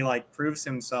until he like proves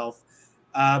himself.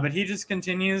 But he just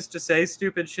continues to say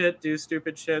stupid shit, do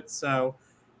stupid shit. So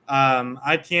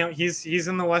I can't. He's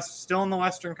in the West, still in the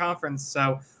Western Conference.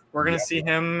 So we're gonna see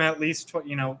him at least.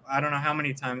 I don't know how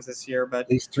many times this year, but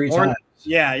At least three more. times.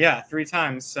 Yeah, 3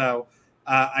 times. So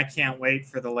I can't wait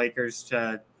for the Lakers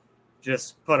to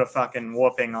just put a fucking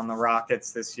whooping on the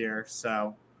Rockets this year.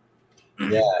 So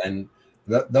Yeah, and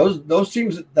those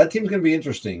teams, that team's going to be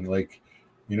interesting. Like,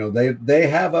 they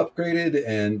have upgraded,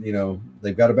 and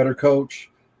they've got a better coach.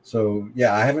 So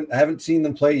yeah, I haven't seen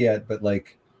them play yet, but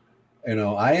like,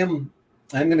 I'm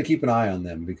going to keep an eye on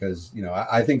them because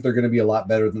I think they're going to be a lot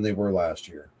better than they were last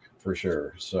year for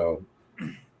sure. So,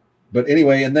 but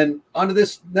anyway, and then onto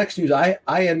this next news. I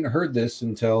hadn't heard this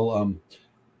until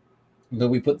that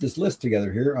we put this list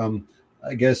together here.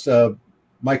 I guess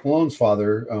Mike Malone's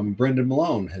father, Brendan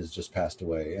Malone, has just passed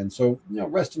away, and so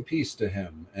rest in peace to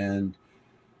him. And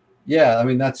yeah, I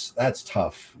mean that's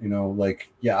tough. Like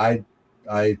I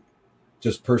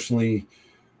just personally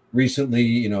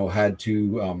recently had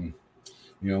to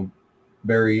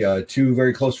bury two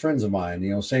very close friends of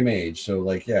mine, same age. So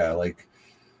like yeah, like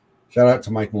shout out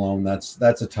to Mike Malone. That's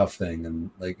a tough thing, and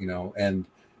like and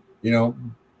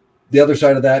the other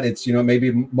side of that, it's maybe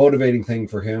a motivating thing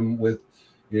for him with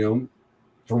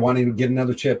for wanting to get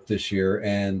another chip this year.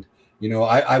 And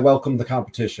I welcome the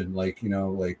competition,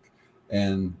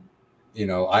 and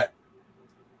I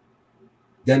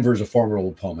Denver's a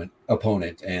formidable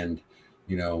opponent, and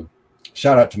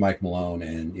shout out to Mike Malone,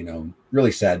 and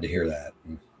really sad to hear that.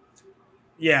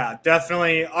 yeah,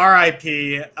 definitely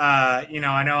RIP. I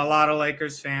know a lot of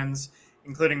Lakers fans,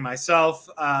 including myself,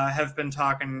 have been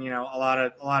talking, a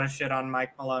lot of shit on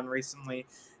Mike Malone recently,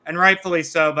 and rightfully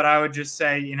so. But I would just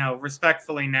say,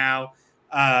 respectfully now,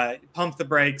 pump the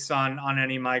brakes on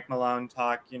any Mike Malone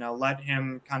talk. Let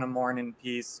him kind of mourn in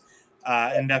peace,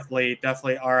 and definitely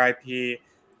RIP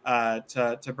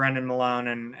to Brendan Malone,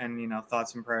 and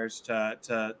thoughts and prayers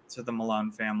to the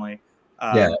Malone family.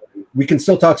 Yeah, we can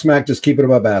still talk smack. Just keep it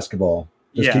about basketball.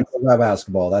 Just keep it about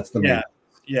basketball. That's the main.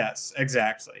 Yes,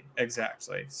 exactly.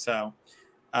 So,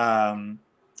 so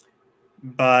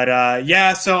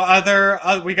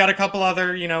we got a couple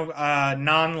other,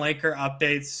 non-Laker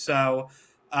updates. So,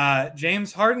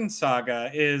 James Harden saga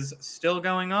is still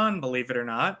going on, believe it or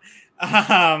not.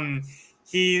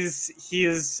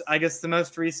 He's I guess the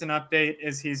most recent update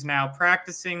is he's now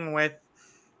practicing with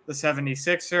the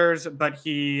 76ers, but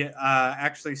he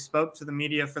actually spoke to the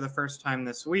media for the first time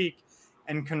this week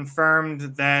and confirmed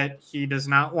that he does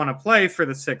not want to play for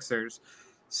the Sixers.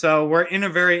 So we're in a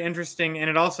very interesting, and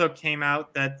it also came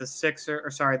out that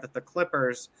the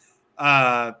Clippers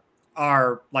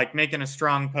are like making a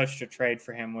strong push to trade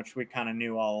for him, which we kind of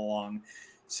knew all along.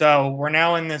 So we're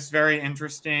now in this very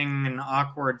interesting and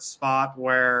awkward spot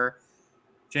where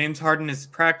James Harden is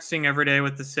practicing every day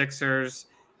with the Sixers,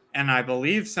 and I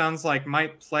believe sounds like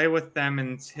might play with them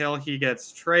until he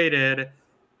gets traded.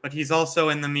 But he's also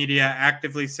in the media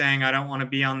actively saying, I don't want to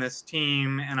be on this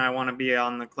team and I want to be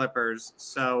on the Clippers.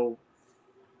 So,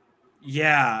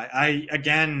 yeah,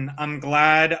 I'm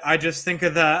glad. I just think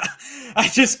of I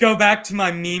just go back to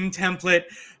my meme template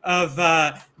of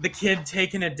the kid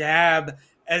taking a dab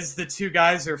as the two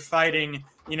guys are fighting.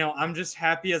 I'm just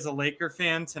happy as a Laker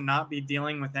fan to not be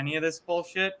dealing with any of this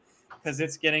bullshit because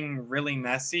it's getting really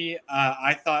messy.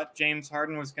 I thought James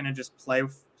Harden was going to just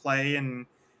play and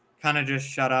kind of just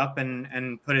shut up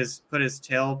and put his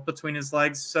tail between his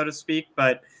legs, so to speak.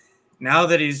 But now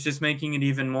that he's just making it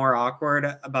even more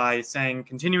awkward by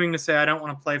continuing to say, I don't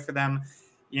want to play for them,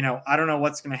 I don't know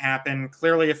what's going to happen.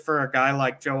 Clearly, if for a guy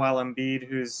like Joel Embiid,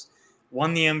 who's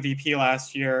won the MVP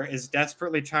last year, is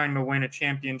desperately trying to win a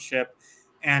championship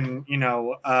and,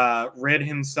 rid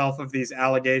himself of these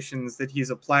allegations that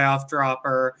he's a playoff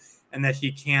dropper and that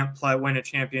he can't win a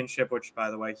championship, which,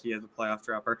 by the way, he is a playoff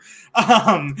dropper.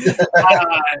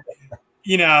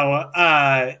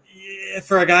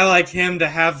 For a guy like him to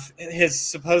have his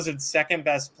supposed second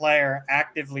best player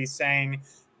actively saying,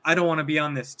 I don't want to be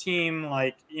on this team,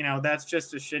 that's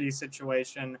just a shitty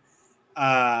situation.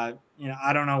 I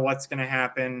don't know what's going to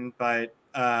happen, but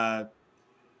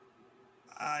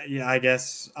I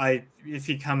guess if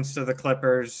he comes to the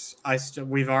Clippers,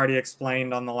 we've already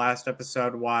explained on the last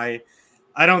episode why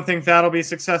I don't think that'll be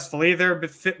successful either,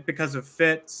 because of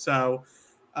fit. So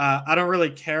I don't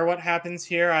really care what happens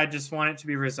here. I just want it to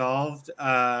be resolved.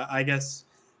 I guess.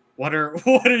 What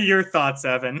are your thoughts,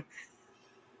 Evan?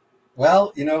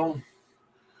 Well,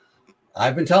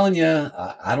 I've been telling you,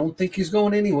 I don't think he's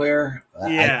going anywhere.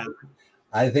 Yeah.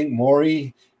 I think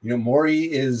Morey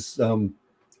is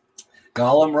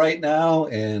Gollum right now,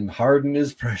 and Harden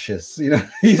is precious.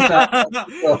 He's not.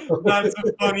 That's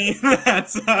funny.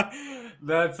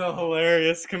 That's a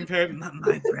hilarious compared.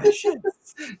 My precious.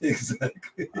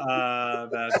 Exactly.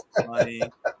 That's funny.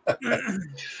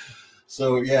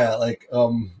 So yeah,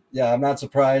 I'm not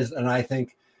surprised, and I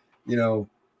think, let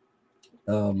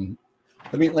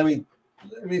me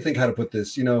think how to put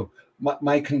this.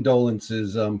 My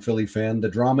condolences, Philly fan. The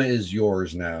drama is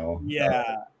yours now.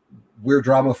 Yeah. We're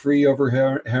drama free over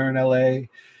here in LA.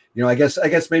 I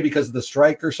guess maybe because of the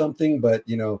strike or something, but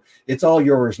it's all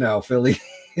yours now, Philly.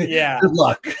 Yeah. Good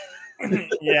luck.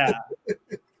 Yeah.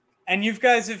 And you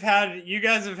guys have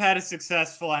had a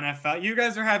successful NFL. You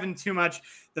guys are having too much.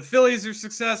 The Phillies are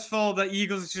successful. The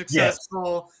Eagles are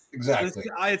successful. Yes, exactly.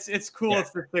 It's cool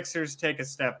if the Sixers take a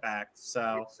step back.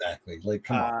 So exactly.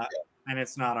 Come on. And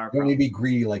it's not our. Don't need to be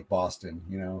greedy like Boston.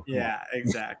 Yeah,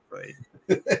 exactly.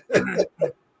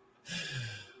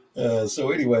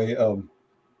 So anyway,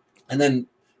 and then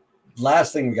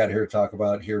last thing we got here to talk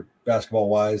about here, basketball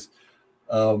wise,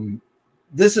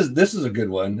 this is a good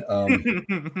one.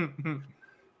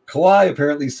 Kawhi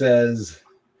apparently says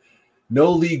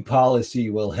no league policy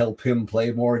will help him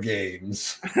play more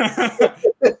games.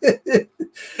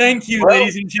 Thank you,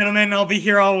 ladies and gentlemen. I'll be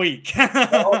here all week.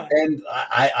 And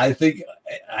I think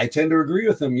I tend to agree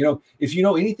with him. If you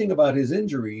know anything about his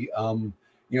injury,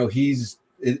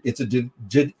 it's a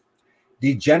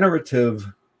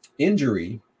degenerative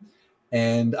injury,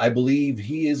 and I believe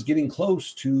he is getting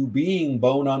close to being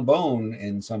bone on bone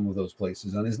in some of those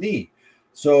places on his knee.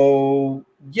 So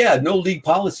yeah, no league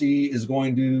policy is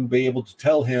going to be able to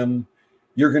tell him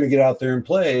you're going to get out there and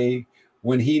play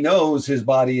when he knows his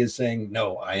body is saying,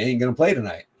 no, I ain't going to play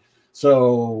tonight.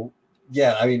 So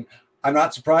yeah, I mean, I'm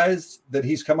not surprised that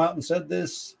he's come out and said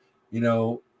this,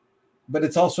 but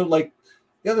it's also like,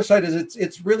 the other side is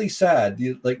it's really sad.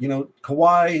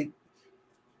 Kawhi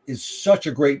is such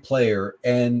a great player,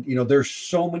 and there's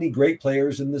so many great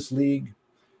players in this league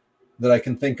that I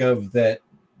can think of that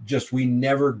just we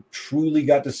never truly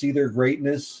got to see their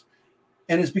greatness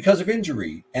and it's because of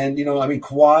injury. And I mean,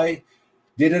 Kawhi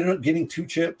did end up getting 2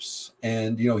 chips,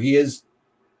 and he is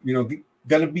going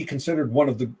to be considered one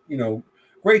of the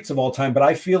greats of all time. But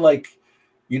I feel like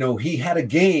he had a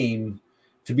game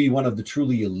to be one of the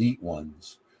truly elite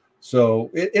ones. So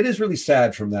it is really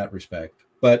sad from that respect.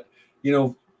 But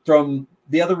from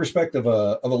the other respect of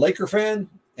a Laker fan,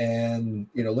 and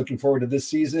looking forward to this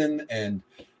season, and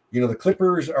the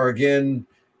Clippers are again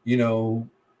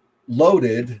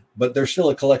loaded, but they're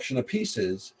still a collection of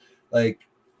pieces. Like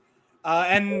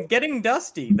and getting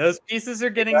dusty. Those pieces are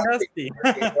getting dusty.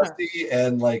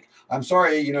 And like, I'm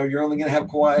sorry, you're only going to have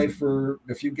Kawhi for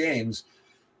a few games.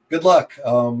 Good luck.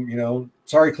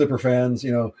 Sorry, Clipper fans.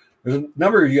 There's a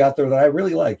number of you out there that I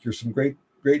really like. You're some great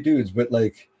dudes, but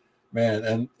like,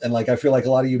 man, and like, I feel like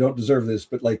a lot of you don't deserve this,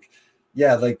 but like,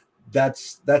 yeah, like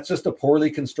that's just a poorly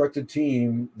constructed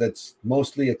team that's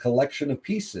mostly a collection of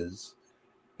pieces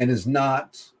and is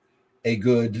not a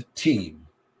good team,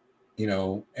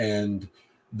 and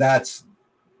that's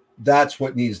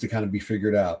what needs to kind of be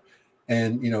figured out.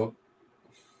 And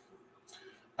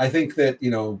I think that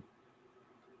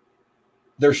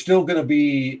they're still going to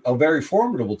be a very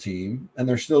formidable team, and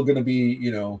they're still going to be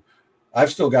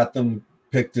I've still got them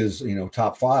picked as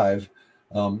top 5,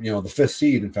 the 5th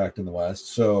seed, in fact, in the West.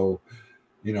 So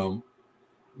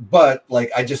but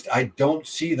like, I don't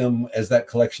see them as that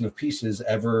collection of pieces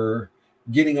ever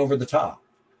getting over the top.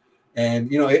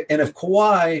 And and if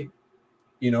Kawhi,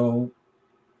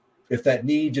 if that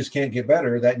knee just can't get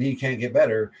better, that knee can't get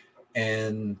better,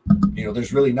 and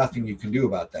there's really nothing you can do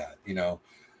about that.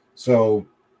 So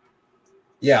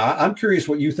yeah, I'm curious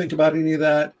what you think about any of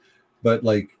that. But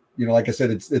like, like I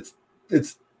said, it's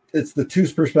the two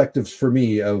perspectives for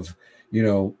me of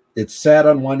it's sad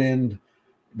on one end,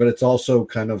 but it's also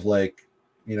kind of like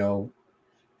hey,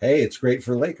 it's great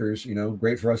for Lakers,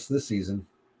 great for us this season.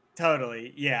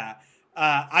 Totally, yeah.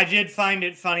 I did find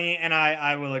it funny, and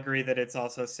I will agree that it's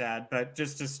also sad. But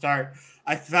just to start,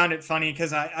 I found it funny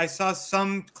because I saw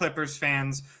some Clippers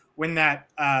fans when that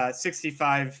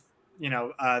 65,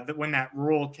 when that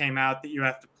rule came out that you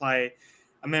have to play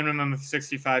a minimum of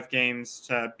 65 games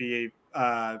to be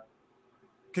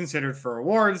considered for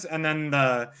awards, and then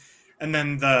the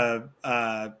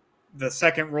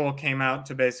second rule came out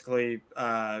to basically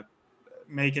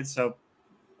make it so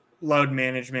load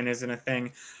management isn't a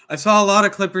thing. I saw a lot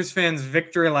of Clippers fans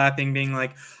victory lapping, being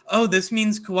like, "Oh, this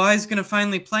means Kawhi's going to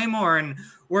finally play more, and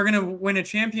we're going to win a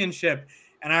championship."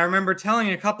 And I remember telling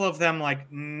a couple of them,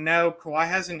 like, "No, Kawhi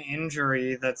has an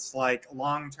injury that's like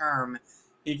long term.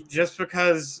 Just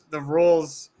because the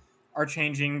rules are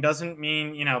changing doesn't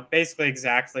mean basically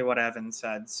exactly what Evan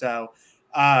said." So,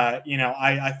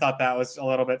 I thought that was a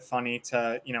little bit funny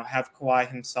to have Kawhi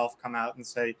himself come out and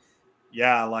say,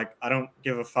 yeah, like, I don't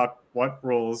give a fuck what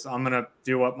rules. I'm going to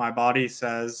do what my body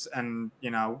says, and,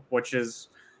 which is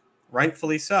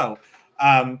rightfully so.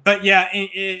 But yeah,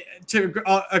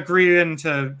 to agree and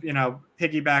to,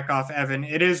 piggyback off Evan,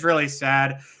 it is really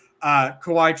sad.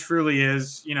 Kawhi truly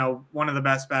is, one of the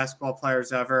best basketball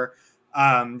players ever.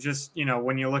 Just,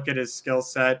 when you look at his skill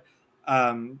set,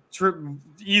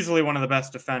 easily one of the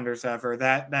best defenders ever.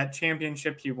 That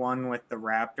championship he won with the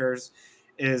Raptors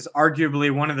is arguably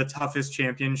one of the toughest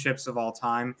championships of all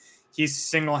time. He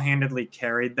single-handedly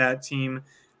carried that team,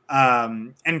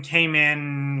 and came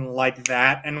in like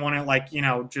that and won it like,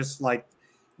 just like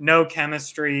no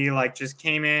chemistry, like just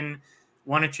came in,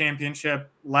 won a championship,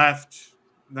 left,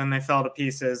 then they fell to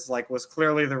pieces, like was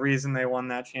clearly the reason they won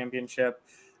that championship,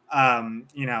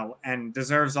 and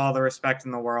deserves all the respect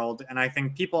in the world. And I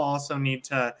think people also need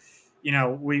to,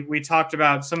 we talked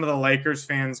about some of the Lakers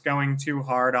fans going too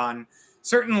hard on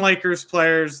certain Lakers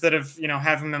players that have,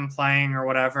 haven't been playing or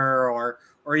whatever,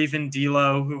 or even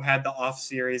D'Lo, who had the off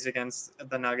series against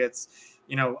the Nuggets.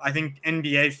 I think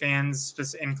NBA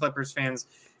fans and Clippers fans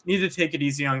need to take it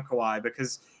easy on Kawhi,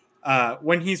 because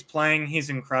when he's playing,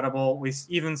 he's incredible. We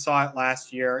even saw it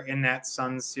last year in that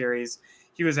Suns series.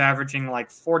 He was averaging like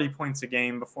 40 points a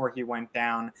game before he went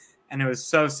down, and it was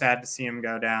so sad to see him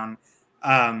go down.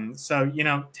 So,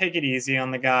 take it easy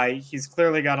on the guy. He's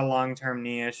clearly got a long-term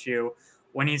knee issue.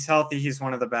 When he's healthy, he's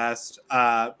one of the best.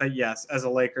 But yes, as a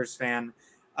Lakers fan,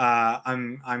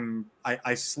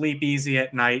 I sleep easy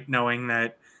at night knowing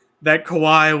that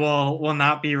Kawhi will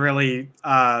not be really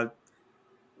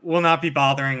will not be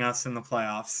bothering us in the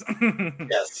playoffs.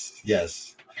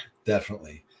 Yes,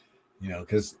 definitely.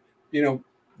 Because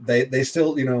they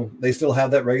still they still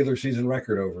have that regular season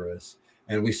record over us,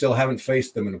 and we still haven't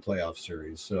faced them in a playoff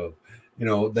series. So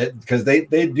that, because they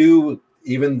do,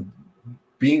 even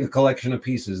being a collection of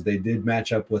pieces, they did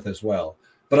match up with us well.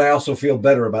 but I also feel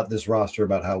better about this roster,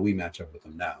 about how we match up with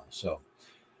them now. So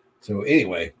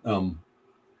anyway, on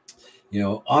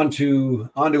to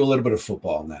a little bit of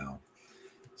football now.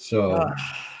 So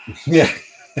yeah,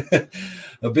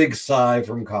 a big sigh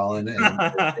from Colin,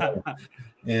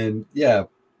 and yeah,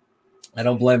 I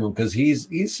don't blame him, because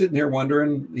he's sitting here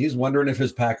wondering if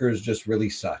his Packers just really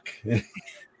suck.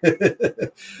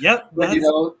 Yep. But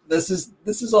this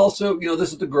is also,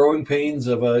 this is the growing pains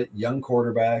of a young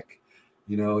quarterback.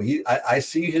 I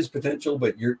see his potential,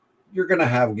 but you're going to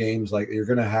have games, like you're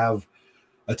going to have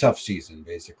a tough season,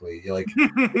 basically. Like,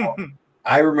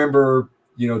 I remember,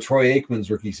 Troy Aikman's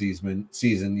rookie season,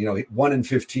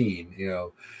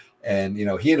 1-15, and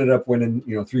he ended up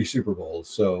winning, 3 Super Bowls.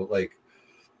 So like,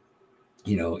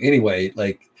 anyway,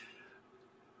 like,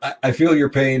 I feel your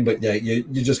pain, but yeah, you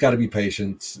just got to be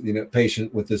patient,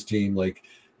 patient with this team. Like,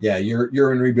 yeah,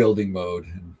 you're in rebuilding mode.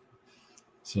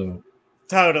 So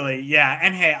totally. Yeah.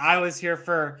 And hey, I was here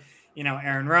for,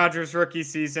 Aaron Rodgers' rookie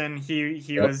season. He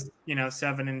Yep. was,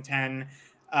 7-10.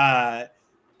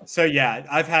 So yeah,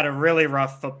 I've had a really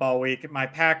rough football week. My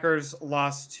Packers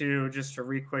lost to, just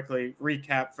to quickly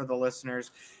recap for the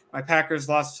listeners, my Packers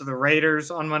lost to the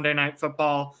Raiders on Monday Night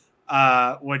Football,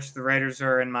 which the Raiders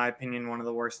are, in my opinion, one of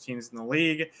the worst teams in the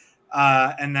league.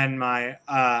 And then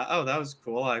oh, that was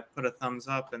cool. I put a thumbs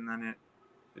up, and then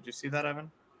did you see that, Evan?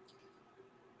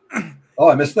 Oh,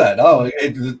 I missed that. Oh, I put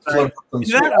a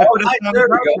thumbs up on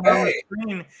the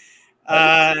screen.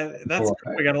 That's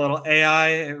cool. We got a little AI.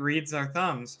 It reads our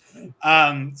thumbs.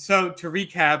 So to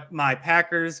recap, my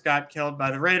Packers got killed by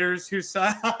the Raiders.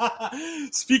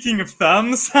 Speaking of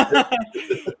thumbs,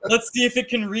 let's see if it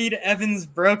can read Evan's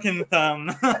broken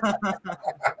thumb.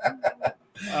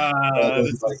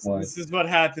 This is what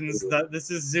happens. This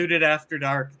is Zooted After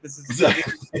Dark. This is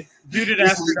Zooted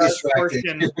After Dark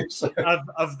portion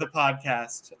of the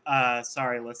podcast.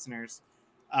 Sorry, listeners.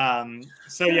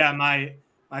 So yeah, my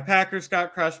Packers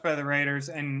got crushed by the Raiders,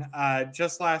 and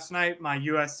just last night, my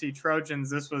USC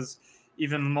Trojans, this was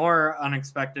even more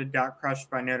unexpected, got crushed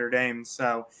by Notre Dame.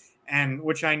 So, and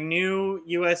which I knew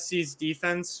USC's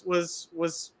defense was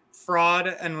fraud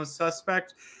and was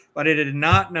suspect, but I did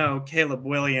not know Caleb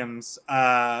Williams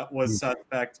was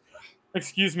suspect.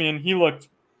 Excuse me, and he looked,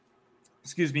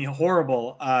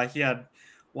 horrible. He had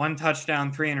 1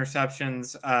 touchdown, 3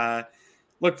 interceptions.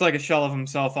 Looked like a shell of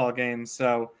himself all game.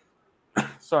 So,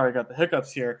 sorry, I got the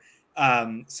hiccups here.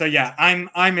 So yeah,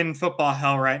 I'm in football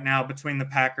hell right now between the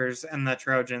Packers and the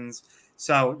Trojans.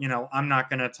 So, I'm not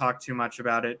going to talk too much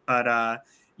about it, but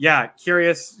yeah,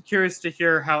 curious to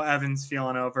hear how Evan's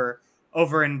feeling over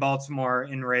in Baltimore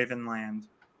in Ravenland.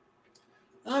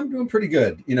 I'm doing pretty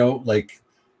good. Like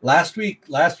last week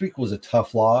was a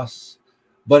tough loss,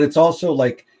 but it's also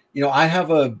like, I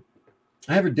have a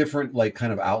different like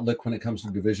kind of outlook when it comes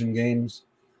to division games.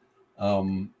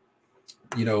 I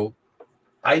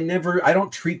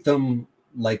don't treat them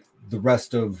like the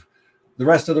rest of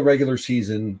the regular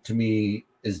season. To me,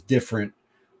 is different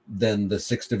than the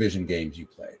 6 division games you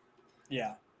play.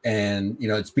 Yeah. And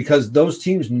it's because those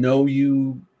teams know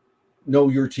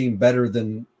your team better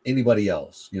than anybody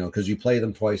else, because you play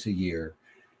them twice a year.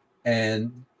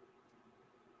 And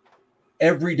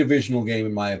every divisional game,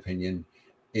 in my opinion,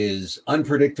 is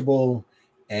unpredictable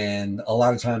and a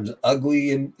lot of times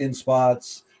ugly in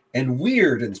spots and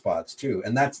weird in spots too.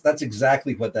 And that's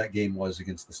exactly what that game was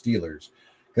against the Steelers.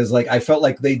 Because like I felt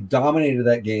like they dominated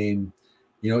that game,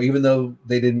 even though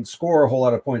they didn't score a whole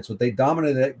lot of points, but they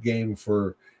dominated that game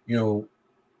for, a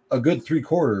good 3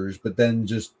 quarters, but then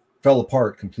just fell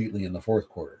apart completely in the 4th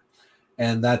quarter.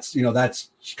 And that's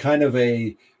kind of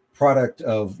a product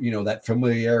of, that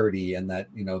familiarity and that,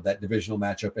 that divisional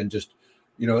matchup, and just,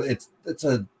 it's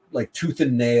a like tooth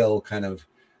and nail kind of,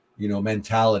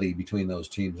 mentality between those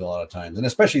teams a lot of times. And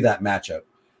especially that matchup,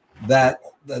 that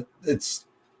it's,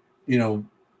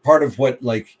 part of what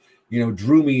like,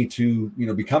 drew me to,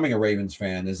 becoming a Ravens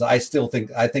fan is I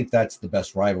think that's the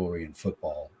best rivalry in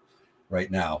football right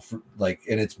now,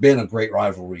 and it's been a great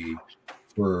rivalry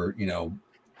for,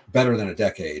 better than a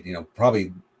decade,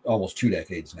 probably almost 2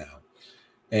 decades now.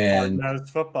 And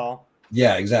hard-nosed football.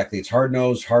 Yeah, exactly. It's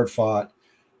hard-nosed, hard-fought.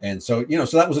 And so,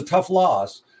 so that was a tough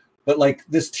loss, but like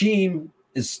this team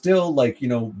is still like,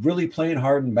 really playing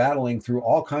hard and battling through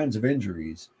all kinds of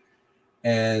injuries.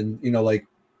 And, like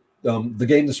the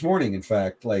game this morning, in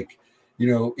fact, like,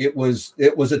 it was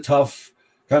a tough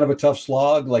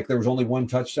slog. Like there was only 1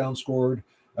 touchdown scored.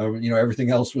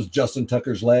 Everything else was Justin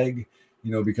Tucker's leg,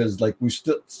 because like we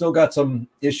still got some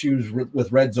issues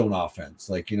with red zone offense.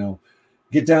 Like,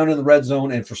 get down in the red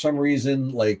zone, and for some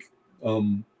reason, like,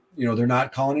 they're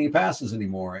not calling any passes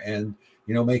anymore. And,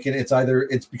 making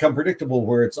it's become predictable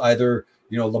where it's either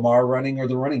Lamar running or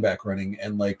the running back running,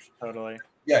 and like Totally.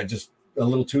 yeah, just a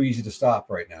little too easy to stop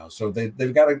right now. So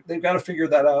they've got to figure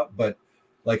that out. But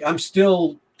like I'm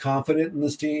still confident in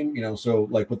this team. So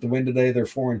like with the win today, they're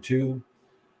 4-2.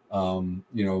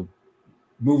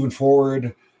 Moving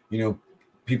forward,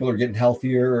 people are getting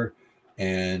healthier,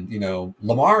 and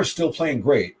Lamar is still playing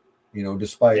great.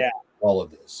 Despite all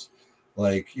of this,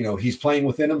 like he's playing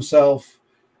within himself.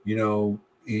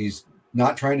 He's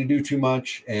not trying to do too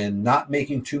much and not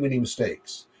making too many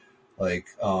mistakes. Like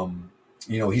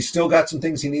he's still got some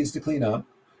things he needs to clean up.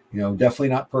 Definitely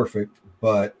not perfect,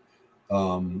 but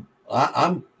I'm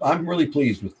really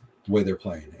pleased with the way they're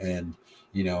playing, and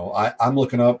I'm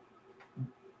looking up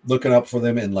for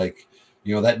them, and like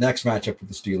that next matchup with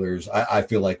the Steelers, I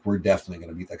feel like we're definitely going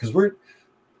to beat that because we're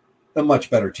a much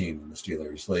better team than the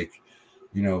Steelers. Like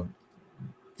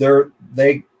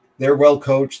they're well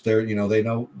coached. They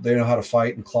know how to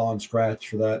fight and claw and scratch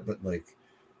for that, but like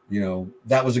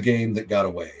that was a game that got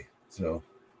away. So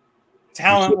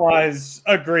talent-wise,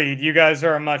 agreed. You guys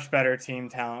are a much better team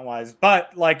talent-wise.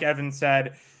 But like Evan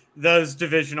said, those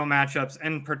divisional matchups,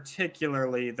 and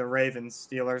particularly the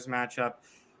Ravens-Steelers matchup,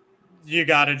 you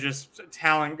got to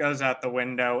talent goes out the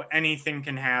window. Anything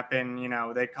can happen.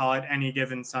 They call it any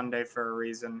given Sunday for a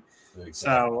reason. Exactly.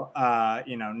 So,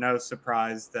 no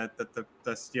surprise that the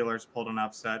Steelers pulled an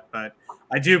upset. But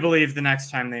I do believe the next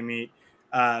time they meet,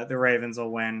 the Ravens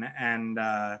will win. And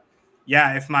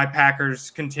if my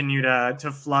Packers continue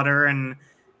to flutter and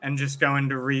just go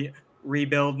into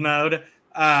rebuild mode,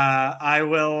 I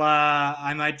will.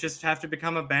 I might just have to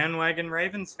become a bandwagon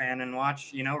Ravens fan and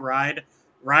watch.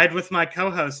 Ride with my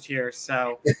co-host here.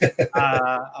 So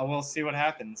we'll see what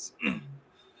happens.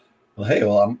 Well, hey,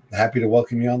 I'm happy to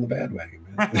welcome you on the bandwagon,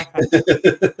 man.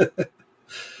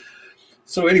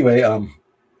 So anyway, I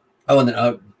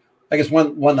guess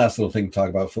one last little thing to talk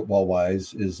about football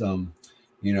wise is, I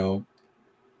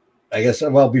guess,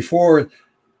 before,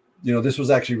 this was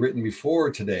actually written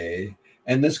before today,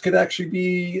 and this could actually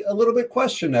be a little bit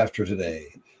questioned after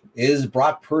today. Is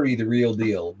Brock Purdy the real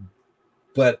deal?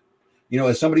 But,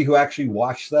 as somebody who actually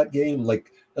watched that game,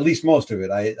 like at least most of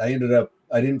it, I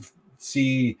didn't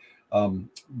see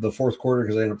the fourth quarter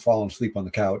because I ended up falling asleep on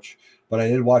the couch, but I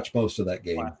did watch most of that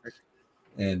game. Classic.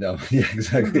 And yeah,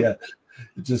 exactly. Yeah.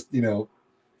 It just,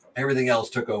 everything else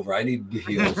took over. I needed to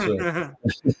heal. So.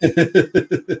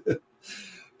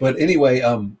 But anyway,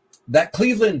 that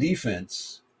Cleveland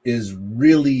defense is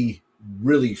really,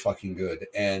 really fucking good.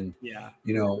 And,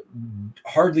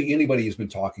 hardly anybody has been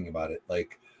talking about it.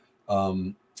 Like,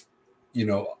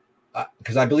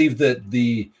 because I believe that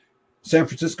the San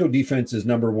Francisco defense is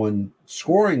number one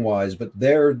scoring wise, but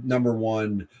they're number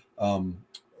one,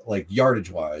 like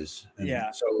yardage wise.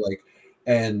 And so like,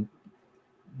 and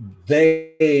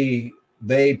they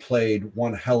played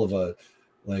one hell of a,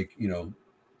 like,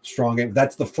 strong game.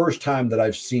 That's the first time that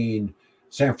I've seen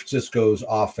San Francisco's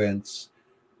offense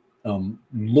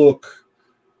look,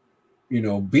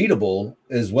 beatable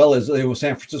as well as it was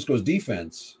San Francisco's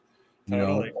defense.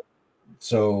 Totally.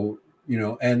 So,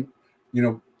 and,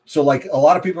 so like a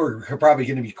lot of people are probably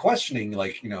going to be questioning,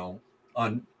 like,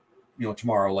 on,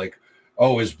 tomorrow, like,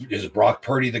 oh, is Brock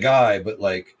Purdy the guy? But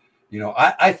like,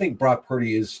 I think Brock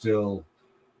Purdy is still,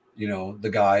 the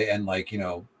guy, and like,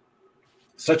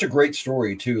 such a great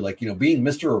story too. Like, being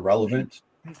Mr. Irrelevant.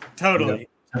 Totally.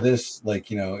 This, like,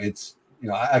 it's,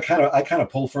 I kind of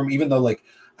pull from, even though like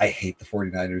I hate the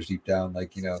 49ers deep down,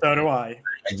 like, so do I.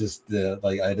 I just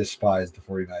like I despise the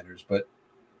 49ers, but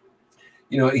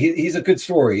he's a good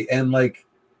story, and like,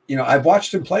 I've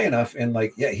watched him play enough, and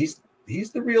like, yeah, he's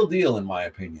the real deal in my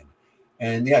opinion.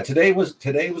 And yeah, today was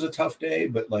a tough day,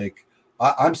 but like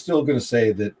I'm still going to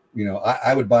say that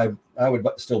I would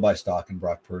still buy stock in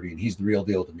Brock Purdy, and he's the real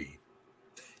deal to me.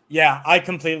 Yeah, I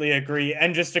completely agree.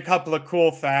 And just a couple of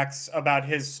cool facts about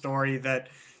his story that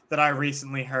I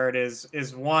recently heard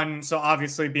is one. So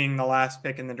obviously, being the last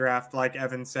pick in the draft, like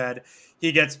Evan said,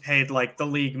 he gets paid like the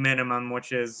league minimum,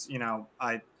 which is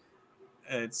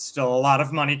it's still a lot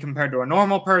of money compared to a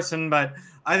normal person, but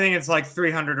I think it's like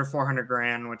 300 or 400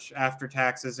 grand, which after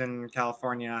taxes in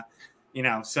California,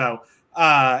 so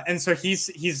and so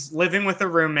he's living with a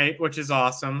roommate, which is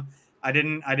awesome. I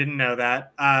didn't know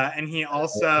that. And he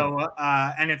also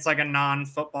and it's like a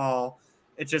non-football.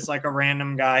 It's just like a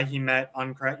random guy he met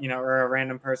on, or a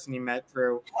random person he met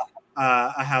through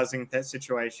a housing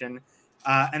situation.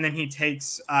 And then he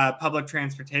takes public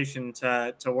transportation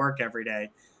to work every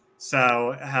day.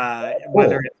 So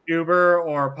whether it's Uber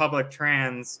or public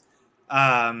trans,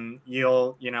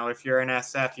 you'll, if you're an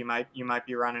SF, you might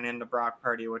be running into Brock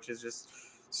Purdy, which is just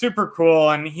super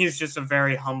cool. And he's just a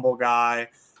very humble guy.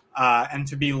 And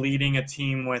to be leading a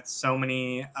team with so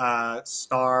many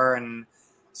star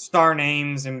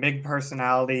names and big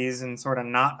personalities and sort of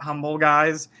not humble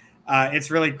guys,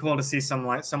 it's really cool to see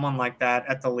someone like that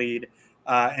at the lead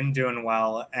and doing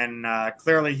well. And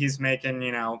clearly he's making,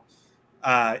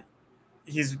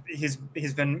 he's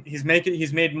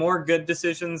made more good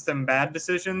decisions than bad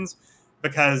decisions,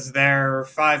 because they're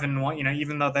 5-1.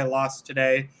 Even though they lost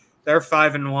today, they're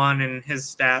 5-1, and his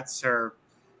stats are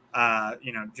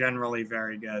generally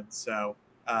very good. So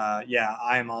yeah,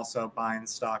 I am also buying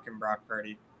stock in Brock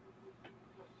Purdy.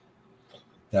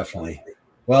 Definitely.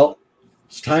 Well,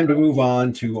 it's time to move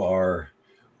on to our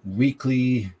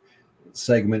weekly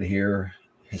segment here,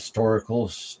 Historical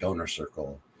Stoner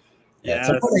Circle. Yeah, at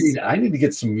some point I need to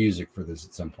get some music for this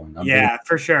at some point.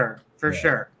 For sure.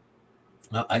 Sure.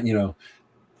 The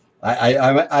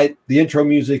intro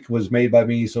music was made by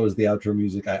me, so is the outro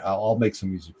music. I'll make some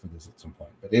music for this at some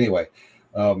point. But anyway,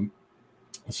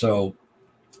 so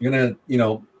I'm gonna,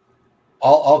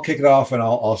 I'll kick it off and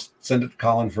I'll send it to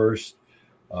Colin first.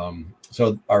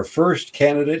 So our first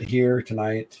candidate here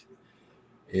tonight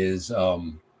is,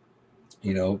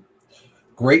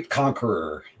 great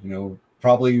conqueror.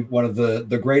 Probably one of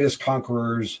the greatest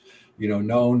conquerors,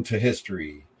 known to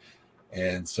history.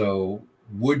 And so,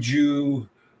 would you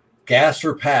gas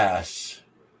or pass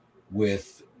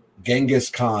with Genghis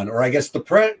Khan, or I guess the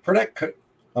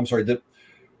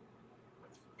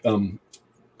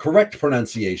correct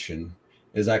pronunciation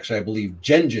is actually, I believe,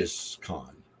 Genghis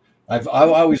Khan. I've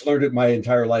always learned it my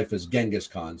entire life as Genghis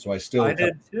Khan, so I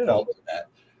did too. Fault with that.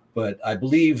 But I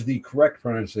believe the correct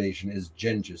pronunciation is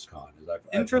Genghis Khan.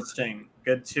 Interesting.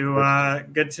 Good to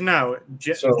know.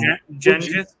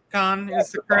 Genghis Khan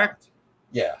is the correct.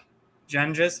 Yeah.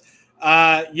 Genghis.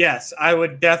 Yes, I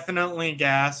would definitely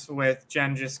gas with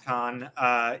Genghis Khan.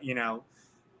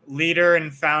 Leader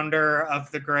and founder of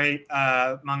the great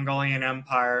Mongolian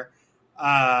Empire,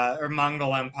 or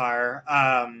Mongol Empire.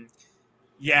 I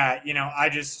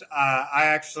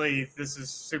actually, this is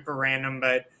super random,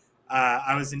 but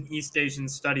I was an East Asian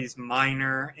Studies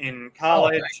minor in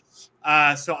college. Oh,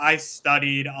 nice. So I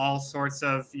studied all sorts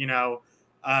of,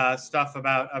 stuff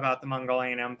about the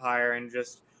Mongolian Empire and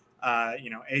just,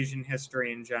 Asian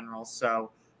history in general. So,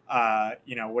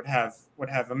 would have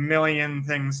a million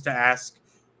things to ask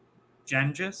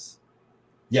Genghis.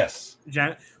 Yes.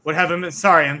 Would have him.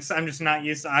 Sorry, I'm just not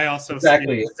used to. I also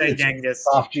exactly say Genghis,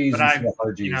 soft G's but and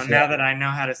hard G's. now that I know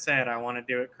how to say it, I want to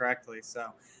do it correctly. So,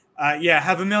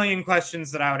 have a million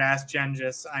questions that I would ask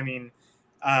Genghis. I mean,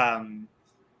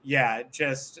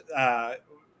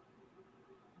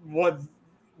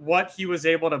 what he was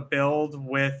able to build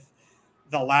with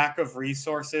the lack of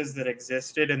resources that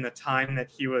existed in the time that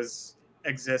he was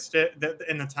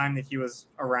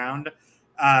around,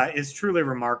 is truly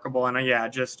remarkable. And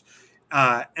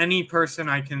any person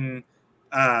I can,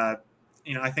 I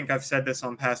think I've said this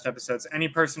on past episodes, any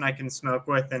person I can smoke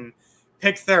with and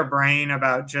pick their brain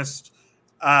about just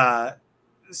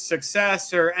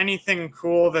success or anything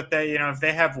cool that they, if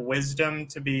they have wisdom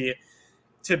to be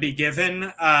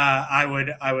given,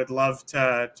 I would love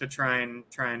to try and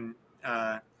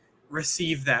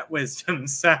receive that wisdom.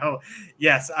 So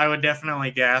yes, I would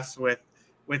definitely gas with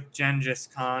Genghis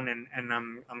Khan, and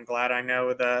I'm glad I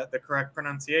know the correct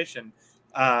pronunciation.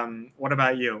 What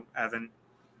about you, Evan?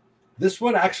 This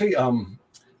one actually,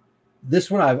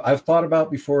 I've thought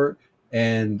about before,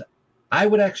 and I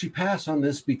would actually pass on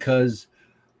this because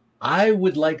I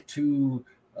would like to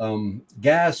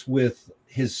gas with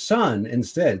his son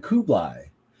instead,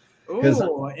 Kublai.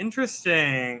 Oh,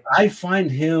 interesting. I find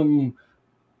him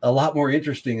a lot more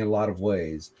interesting in a lot of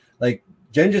ways. Like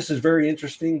Genghis is very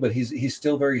interesting, but he's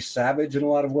still very savage in a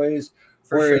lot of ways.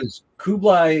 Whereas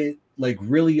Kublai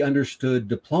really understood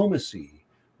diplomacy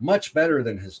much better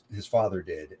than his father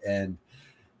did. And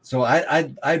so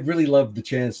I'd really love the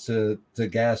chance to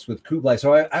gas with Kublai.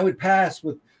 So I would pass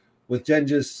with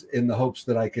Genghis in the hopes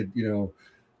that I could,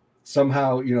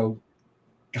 somehow,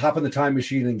 hop in the time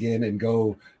machine again and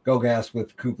go gas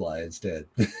with Kublai instead.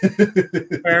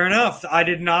 Fair enough. I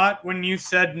did not, when you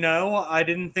said no, I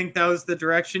didn't think that was the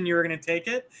direction you were going to take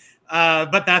it.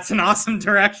 But that's an awesome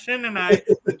direction, and I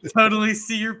totally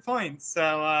see your point.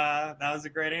 So that was a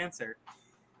great answer.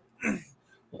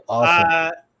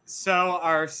 Awesome. So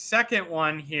our second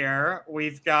one here,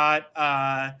 we've got,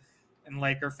 and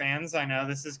Laker fans, I know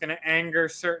this is going to anger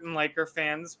certain Laker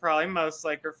fans, probably most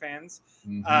Laker fans,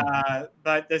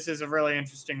 but this is a really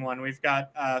interesting one. We've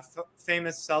got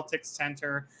famous Celtics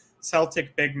center,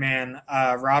 Celtic big man,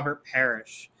 Robert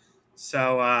Parrish.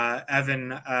 So,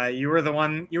 Evan, you were the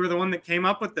one that came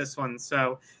up with this one.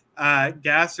 So,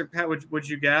 gas or would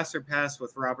you gas or pass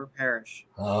with Robert Parrish?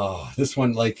 Oh, this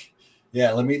one, like,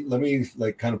 yeah. Let me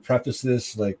like kind of preface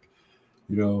this, like,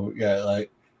 yeah, like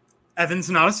Evan's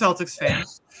not a Celtics fan.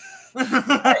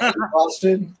 I hate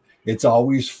Boston. It's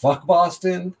always fuck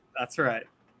Boston, That's right.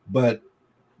 but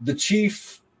the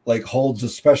Chief like holds a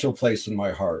special place in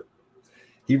my heart.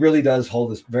 He really does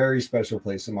hold a very special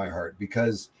place in my heart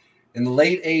because in the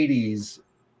late '80s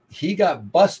he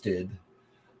got busted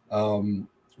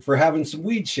for having some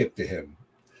weed shipped to him,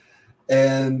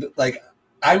 and like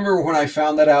I remember when I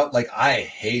found that out, like I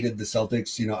hated the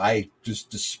Celtics. I just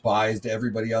despised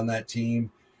everybody on that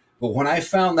team. But when I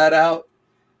found that out,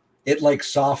 it like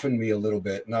softened me a little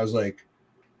bit, and I was like,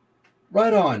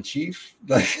 "Right on, Chief."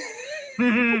 Like,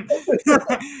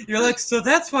 You're like, so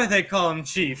that's why they call him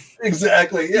Chief.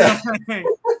 exactly, yeah.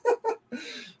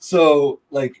 So,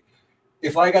 like,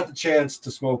 if I got the chance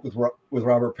to smoke with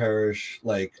Robert Parrish,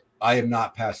 like, I am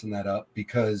not passing that up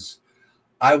because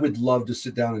I would love to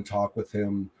sit down and talk with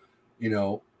him,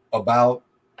 about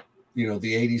the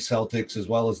 '80s Celtics as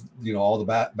well as all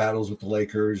the battles with the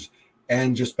Lakers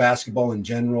and just basketball in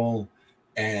general.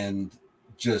 And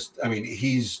just, I mean,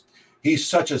 he's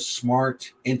such a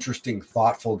smart, interesting,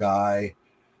 thoughtful guy.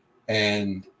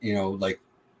 And like,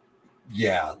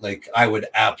 yeah, like I would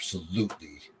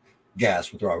absolutely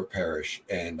gas with Robert Parrish,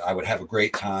 and I would have a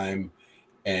great time.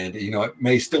 And it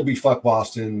may still be fuck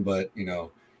Boston, but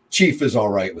Chief is all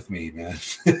right with me, man.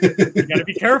 You gotta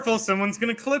be careful. Someone's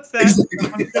gonna clip that. Exactly.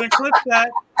 Someone's gonna clip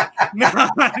that. No,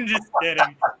 I'm just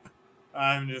kidding.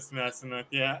 I'm just messing with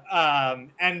you.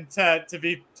 And to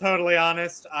be totally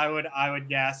honest, I would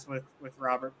gas with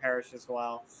Robert Parrish as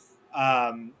well.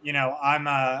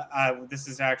 This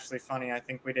is actually funny. I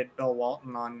think we did Bill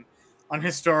Walton on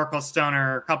Historical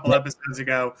Stoner a couple episodes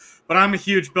ago, but I'm a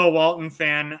huge Bill Walton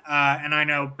fan, and I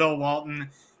know Bill Walton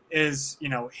is,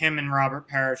 him and Robert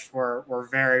Parrish were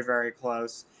very, very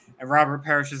close, and Robert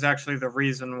Parrish is actually the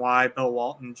reason why Bill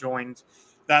Walton joined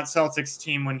that Celtics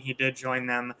team when he did join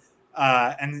them.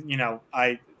 And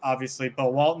I obviously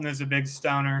Bill Walton is a big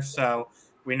stoner, so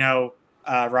we know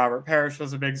Robert Parrish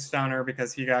was a big stoner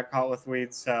because he got caught with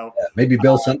weed. So yeah, maybe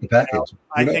Bill sent the package.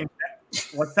 I think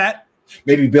what's that?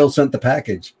 Maybe Bill sent the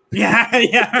package. Yeah,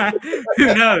 yeah.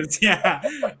 Who knows? Yeah,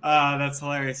 that's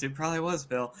hilarious. It probably was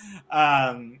Bill.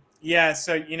 Yeah,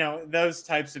 so those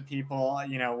types of people,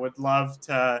 would love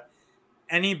to.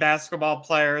 Any basketball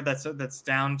player that's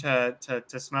down to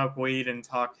smoke weed and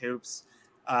talk hoops.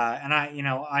 And I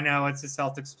know it's a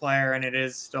Celtics player and it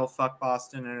is still fuck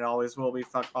Boston and it always will be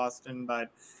fuck Boston. But,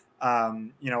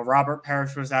 Robert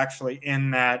Parrish was actually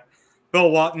in that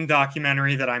Bill Walton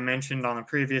documentary that I mentioned on the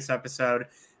previous episode.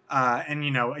 And,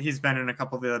 he's been in a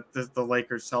couple of the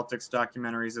Lakers Celtics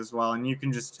documentaries as well. And you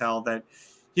can just tell that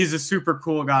he's a super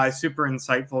cool guy, super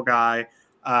insightful guy.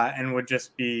 And would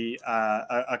just be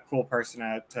a cool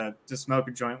person to smoke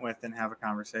a joint with and have a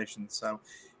conversation. So,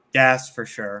 gas for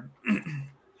sure.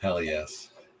 Hell yes.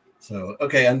 So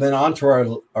okay, and then on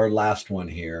to our last one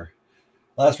here.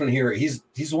 He's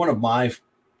one of my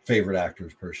favorite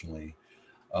actors personally.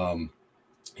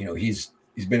 He's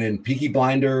been in Peaky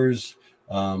Blinders,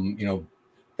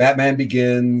 Batman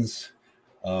Begins,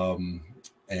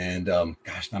 and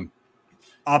gosh,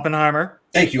 Oppenheimer.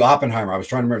 Thank you, Oppenheimer. I was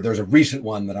trying to remember. There's a recent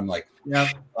one that I'm like,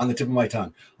 on the tip of my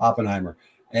tongue, Oppenheimer.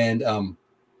 And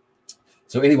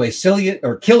so anyway,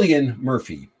 Cillian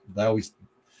Murphy. I always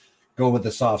go with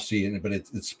the soft C in it, but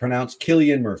it's pronounced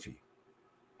Cillian Murphy.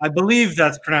 I believe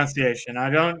that's pronunciation.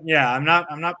 I'm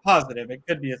not positive. It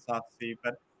could be a soft C,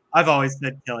 but I've always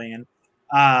said Killian.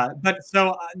 But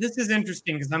so this is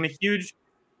interesting because I'm a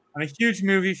huge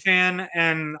movie fan,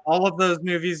 and all of those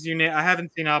movies you name, I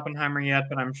haven't seen Oppenheimer yet,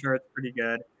 but I'm sure it's pretty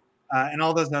good. And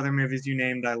all those other movies you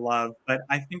named, I love. But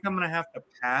I think I'm going to have to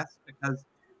pass because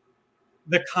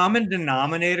the common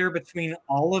denominator between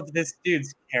all of this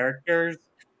dude's characters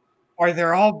are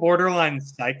they're all borderline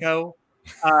psycho.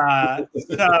 And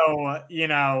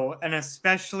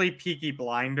especially Peaky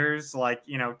Blinders, like,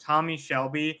 Tommy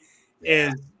Shelby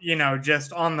is,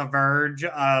 just on the verge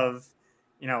of,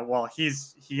 well, he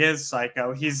is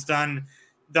psycho. He's done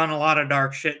a lot of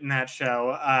dark shit in that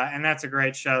show. And that's a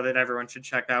great show that everyone should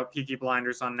check out. Peaky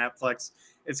Blinders on Netflix.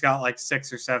 It's got like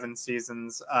 6 or 7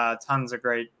 seasons, tons of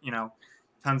great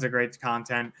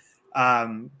content.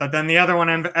 But then the other one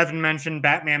Evan mentioned,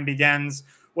 Batman Begins,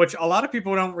 which a lot of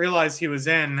people don't realize he was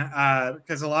in,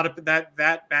 because a lot of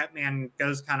that Batman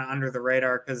goes kind of under the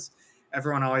radar because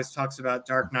everyone always talks about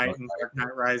Dark Knight and Dark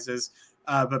Knight Rises.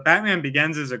 But Batman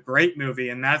Begins is a great movie,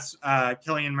 and that's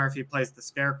Cillian Murphy plays the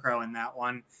Scarecrow in that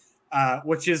one.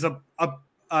 which is a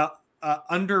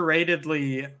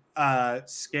underratedly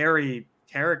scary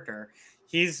character.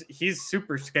 He's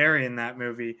super scary in that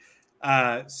movie.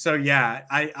 So yeah,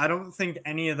 I don't think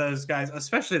any of those guys,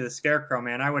 especially the Scarecrow,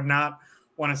 man, I would not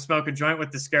want to smoke a joint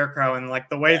with the Scarecrow. And like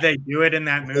the way they do it in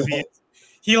that movie,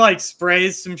 he like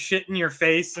sprays some shit in your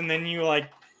face and then you like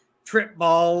trip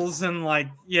balls and like,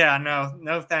 yeah,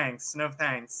 no thanks. I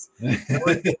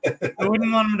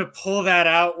wouldn't want him to pull that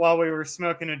out while we were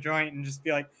smoking a joint and just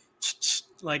be like,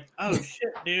 oh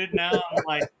shit, dude. Now I'm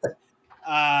like,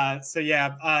 so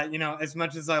yeah, as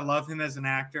much as I love him as an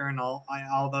actor and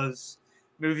all those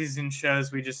movies and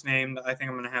shows we just named, I think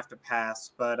I'm gonna have to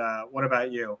pass. But what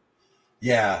about you?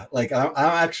 Yeah, like I'm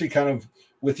actually kind of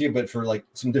with you, but for like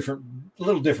some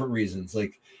little different reasons.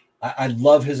 Like I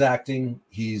love his acting.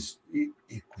 He's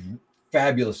a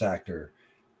fabulous actor,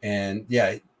 and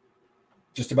yeah,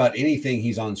 just about anything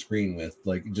he's on screen with,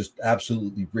 like just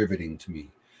absolutely riveting to me.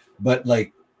 But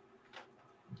like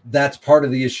that's part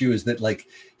of the issue is that like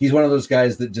he's one of those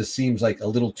guys that just seems like a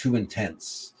little too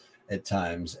intense at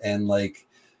times, and like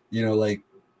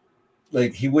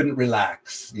like he wouldn't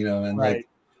relax, and Right. like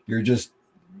you're just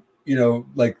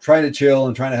like trying to chill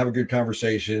and trying to have a good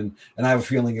conversation, and I have a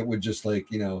feeling it would just like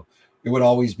it would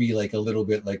always be like a little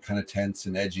bit like kind of tense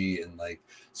and edgy and like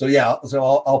so yeah. So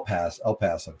I'll pass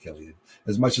on Killian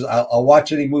as much as I'll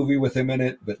watch any movie with him in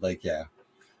it, but like yeah,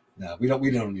 no, we don't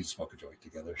need to smoke a joint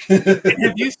together.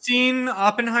 Have you seen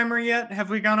Oppenheimer yet? Have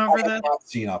we gone over I this? have not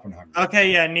seen Oppenheimer.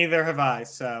 Okay, yeah, neither have I.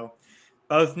 So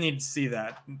both need to see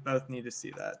that.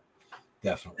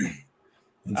 Definitely.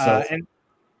 And so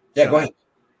yeah, go ahead.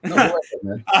 No, go ahead,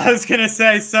 man. I was gonna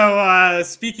say. So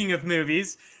speaking of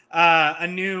movies, a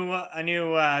new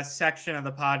section of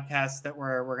the podcast that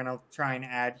we're gonna try and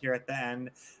add here at the end,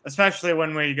 especially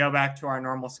when we go back to our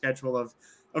normal schedule of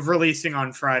releasing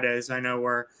on Fridays. I know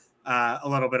we're a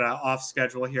little bit off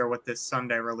schedule here with this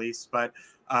Sunday release, but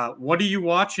what are you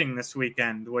watching this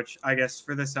weekend? Which I guess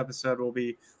for this episode will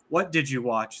be what did you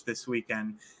watch this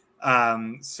weekend?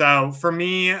 So for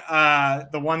me,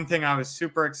 the one thing I was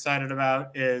super excited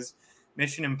about is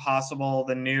Mission Impossible,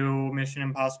 the new Mission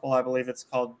Impossible. I believe it's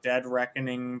called Dead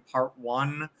Reckoning Part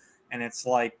 1. And it's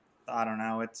like, I don't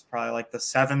know, it's probably like the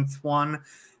 7th one.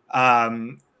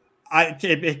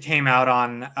 It came out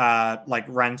on like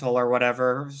rental or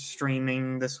whatever,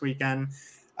 streaming this weekend.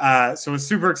 So I was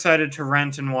super excited to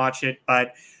rent and watch it.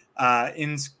 But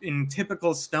in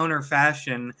typical stoner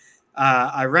fashion,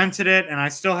 I rented it and I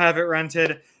still have it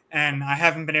rented and I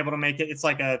haven't been able to make it. It's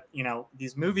like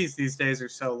these movies these days are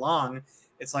so long.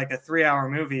 It's like a 3-hour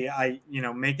movie. I,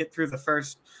 make it through the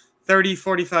first 30,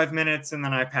 45 minutes and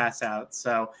then I pass out.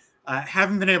 So I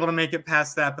haven't been able to make it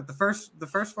past that, but the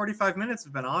first 45 minutes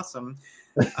have been awesome.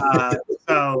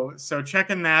 So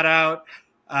checking that out.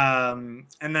 And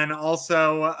then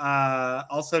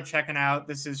also checking out,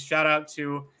 this is shout out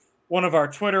to one of our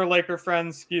Twitter Laker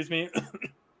friends, excuse me,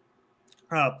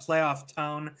 Playoff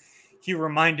Tone. He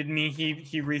reminded me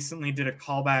he recently did a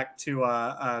callback to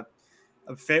a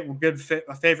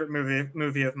favorite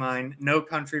movie of mine, No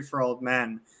Country for Old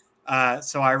Men.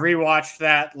 So I rewatched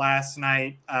that last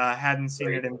night. Hadn't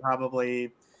seen it in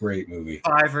probably great movie,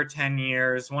 5 or 10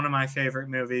 years. One of my favorite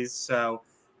movies. So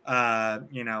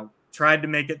tried to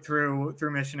make it through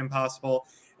Mission Impossible,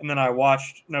 and then I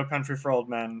watched No Country for Old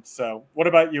Men. So what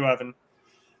about you, Evan?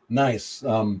 Nice.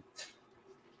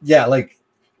 Yeah, like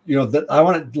I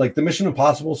want to like the Mission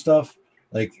Impossible stuff.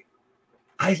 Like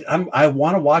I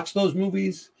want to watch those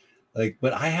movies, like,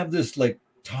 but I have this like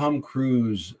Tom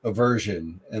Cruise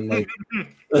aversion, and like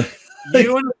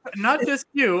you and not just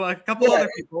you, a couple other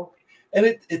people. And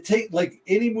it take like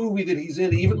any movie that he's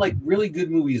in, even like really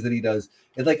good movies that he does,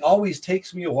 it like always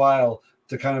takes me a while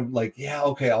to kind of like, yeah,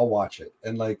 okay, I'll watch it.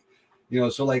 And like,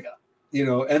 so like,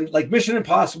 and like Mission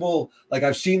Impossible, like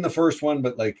I've seen the first one,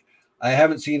 but like I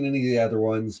haven't seen any of the other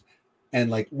ones. And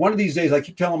like one of these days I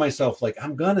keep telling myself, like,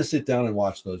 I'm gonna sit down and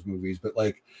watch those movies. But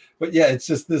yeah, it's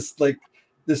just this like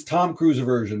this Tom Cruise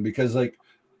version, because like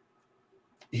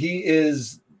he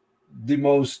is the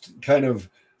most kind of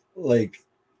like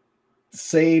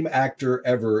same actor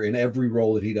ever in every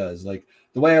role that he does. Like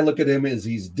the way I look at him is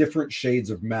he's different shades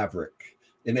of Maverick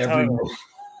in every role.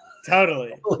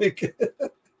 Totally. Like,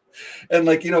 and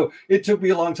like, it took me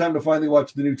a long time to finally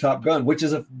watch the new Top Gun, which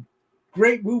is a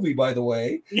great movie, by the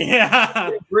way.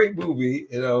 Yeah. Great movie.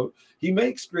 He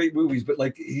makes great movies, but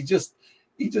like, he just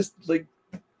like,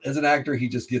 as an actor, he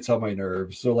just gets on my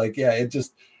nerves. So like, yeah, it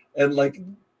just, and like,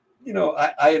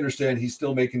 I understand he's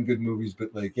still making good movies,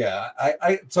 but like, yeah,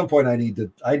 I at some point I need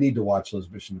to watch those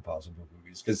Mission Impossible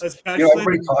movies, because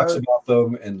everybody talks about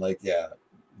them, and like, yeah,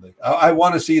 Like I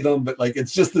want to see them, but like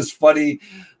it's just this funny,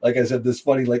 like I said, this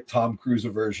funny like Tom Cruise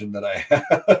version that I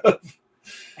have.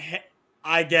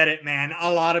 I get it, man.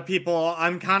 A lot of people,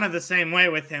 I'm kind of the same way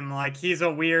with him. Like, he's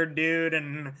a weird dude,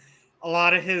 and a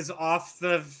lot of his off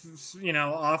the,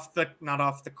 not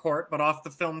off the court, but off the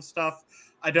film stuff,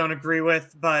 I don't agree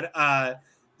with. But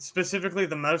specifically,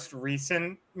 the most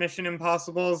recent Mission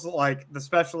Impossibles, like the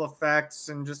special effects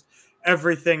and just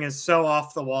everything is so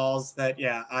off the walls that,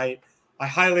 yeah, I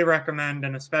highly recommend,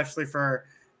 and especially for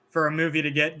a movie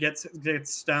to get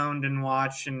stoned and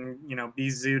watch and be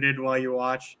zooted while you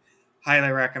watch,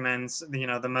 highly recommends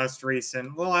the most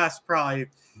recent, the last probably,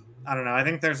 I don't know, I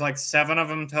think there's like 7 of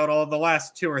them total, the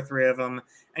last 2 or 3 of them,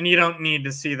 and you don't need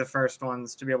to see the first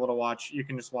ones to be able to watch. You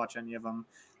can just watch any of them.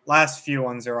 Last few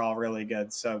ones are all really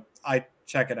good, so I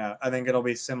check it out. I think it'll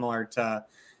be similar to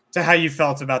how you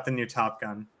felt about the new Top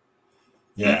Gun.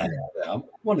 Yeah.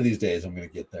 One of these days I'm going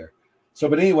to get there. So,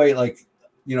 but anyway, like,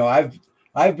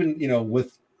 I've been,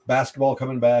 with basketball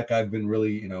coming back, I've been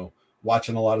really,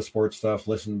 watching a lot of sports stuff,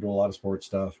 listening to a lot of sports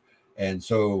stuff. And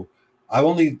so I've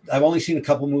only seen a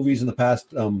couple movies in the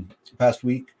past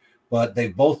week, but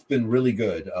they've both been really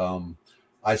good.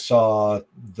 I saw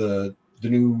the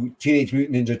new Teenage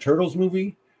Mutant Ninja Turtles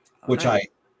movie, which I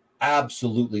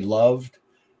absolutely loved.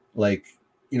 Like,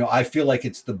 I feel like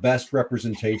it's the best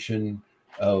representation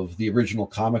of the original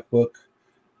comic book.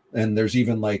 And there's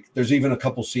even a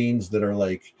couple scenes that are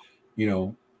like,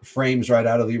 frames right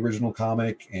out of the original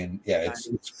comic. And yeah,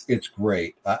 it's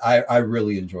great. I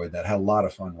really enjoyed that. Had a lot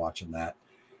of fun watching that.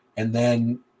 And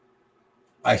then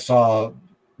I saw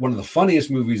one of the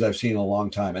funniest movies I've seen in a long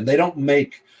time. And they don't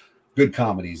make good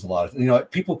comedies a lot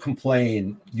of, people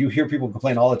complain. You hear people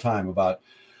complain all the time about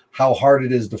how hard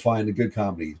it is to find a good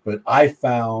comedy. But I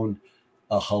found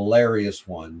a hilarious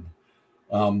one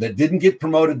that didn't get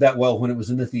promoted that well when it was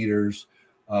in the theaters.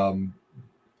 And,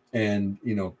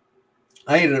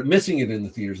 I ended up missing it in the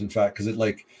theaters, in fact, because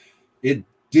it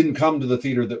didn't come to the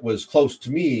theater that was close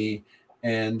to me.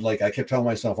 And like, I kept telling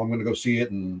myself, I'm going to go see it,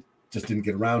 and just didn't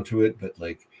get around to it. But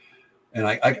like, and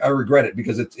I regret it,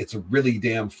 because it's a really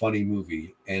damn funny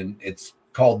movie. And it's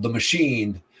called The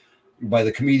Machine by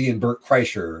the comedian Bert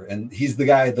Kreischer. And he's the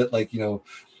guy that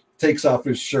takes off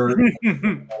his shirt.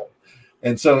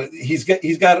 And so he's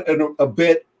got a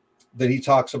bit that he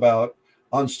talks about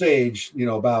on stage,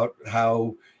 about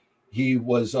how he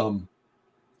was,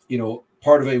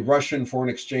 part of a Russian foreign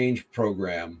exchange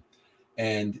program.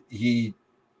 And he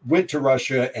went to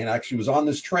Russia and actually was on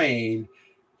this train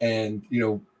and,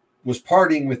 was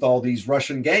partying with all these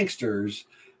Russian gangsters.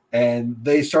 And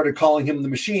they started calling him the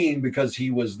Machine because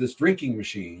he was this drinking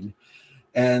machine.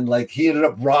 And like, he ended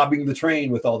up robbing the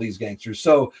train with all these gangsters.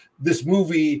 So this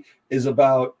movie is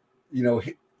about,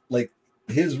 like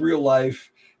his real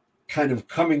life kind of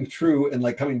coming true and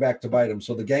like coming back to bite him.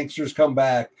 So the gangsters come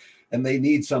back and they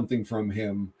need something from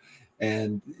him.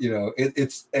 And,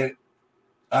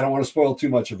 I don't want to spoil too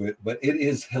much of it, but it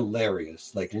is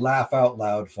hilarious. Like, laugh out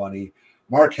loud funny.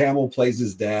 Mark Hamill plays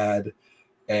his dad.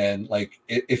 And like,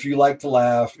 if you like to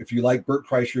laugh, if you like Bert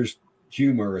Kreischer's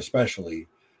humor, especially,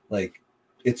 like,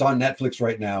 it's on Netflix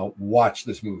right now. Watch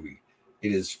this movie.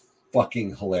 It is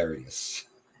fucking hilarious.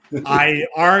 I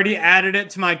already added it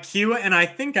to my queue, and I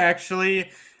think actually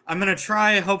I'm gonna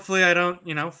try. Hopefully, I don't,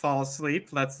 fall asleep.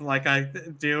 That's like I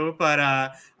do, but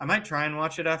I might try and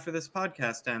watch it after this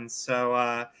podcast ends.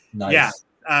 So, Nice.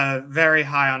 Yeah, very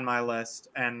high on my list,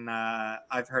 and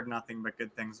I've heard nothing but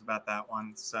good things about that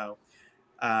one. So,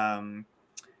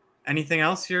 anything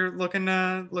else you're looking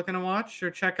to watch or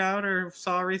check out or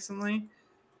saw recently?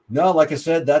 No, like I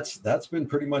said, that's been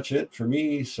pretty much it for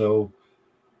me. So,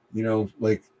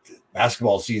 like,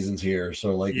 basketball season's here.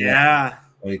 So like, yeah,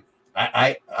 like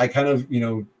I kind of,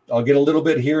 I'll get a little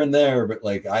bit here and there, but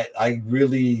like, I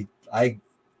really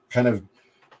kind of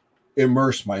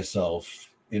immerse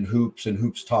myself in hoops and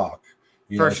hoops talk,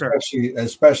 for sure.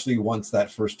 especially once that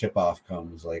first tip off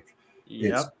comes. Like,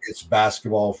 Yep. it's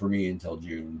basketball for me until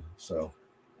June. So,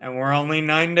 And we're only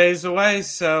 9 days away,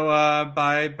 so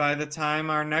by the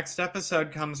time our next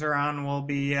episode comes around, we'll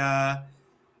be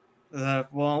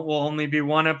we'll only be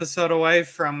 1 episode away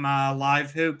from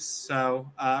live hoops,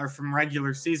 so or from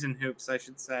regular season hoops, I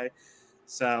should say.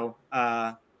 So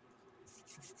the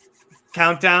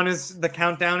countdown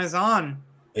is on.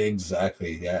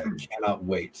 exactly. Yeah, cannot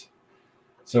wait.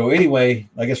 So anyway,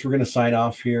 I guess we're gonna sign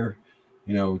off here.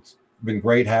 It's been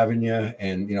great having you,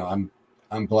 and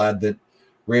I'm glad that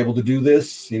we're able to do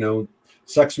this.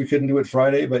 Sucks we couldn't do it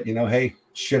Friday, but hey,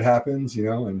 shit happens.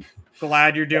 And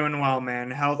Glad you're doing well, man.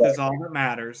 Health is all that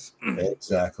matters.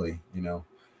 exactly.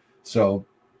 So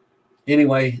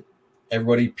anyway,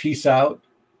 Everybody, peace out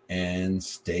and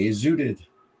stay zooted.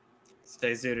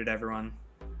 Stay zooted, everyone.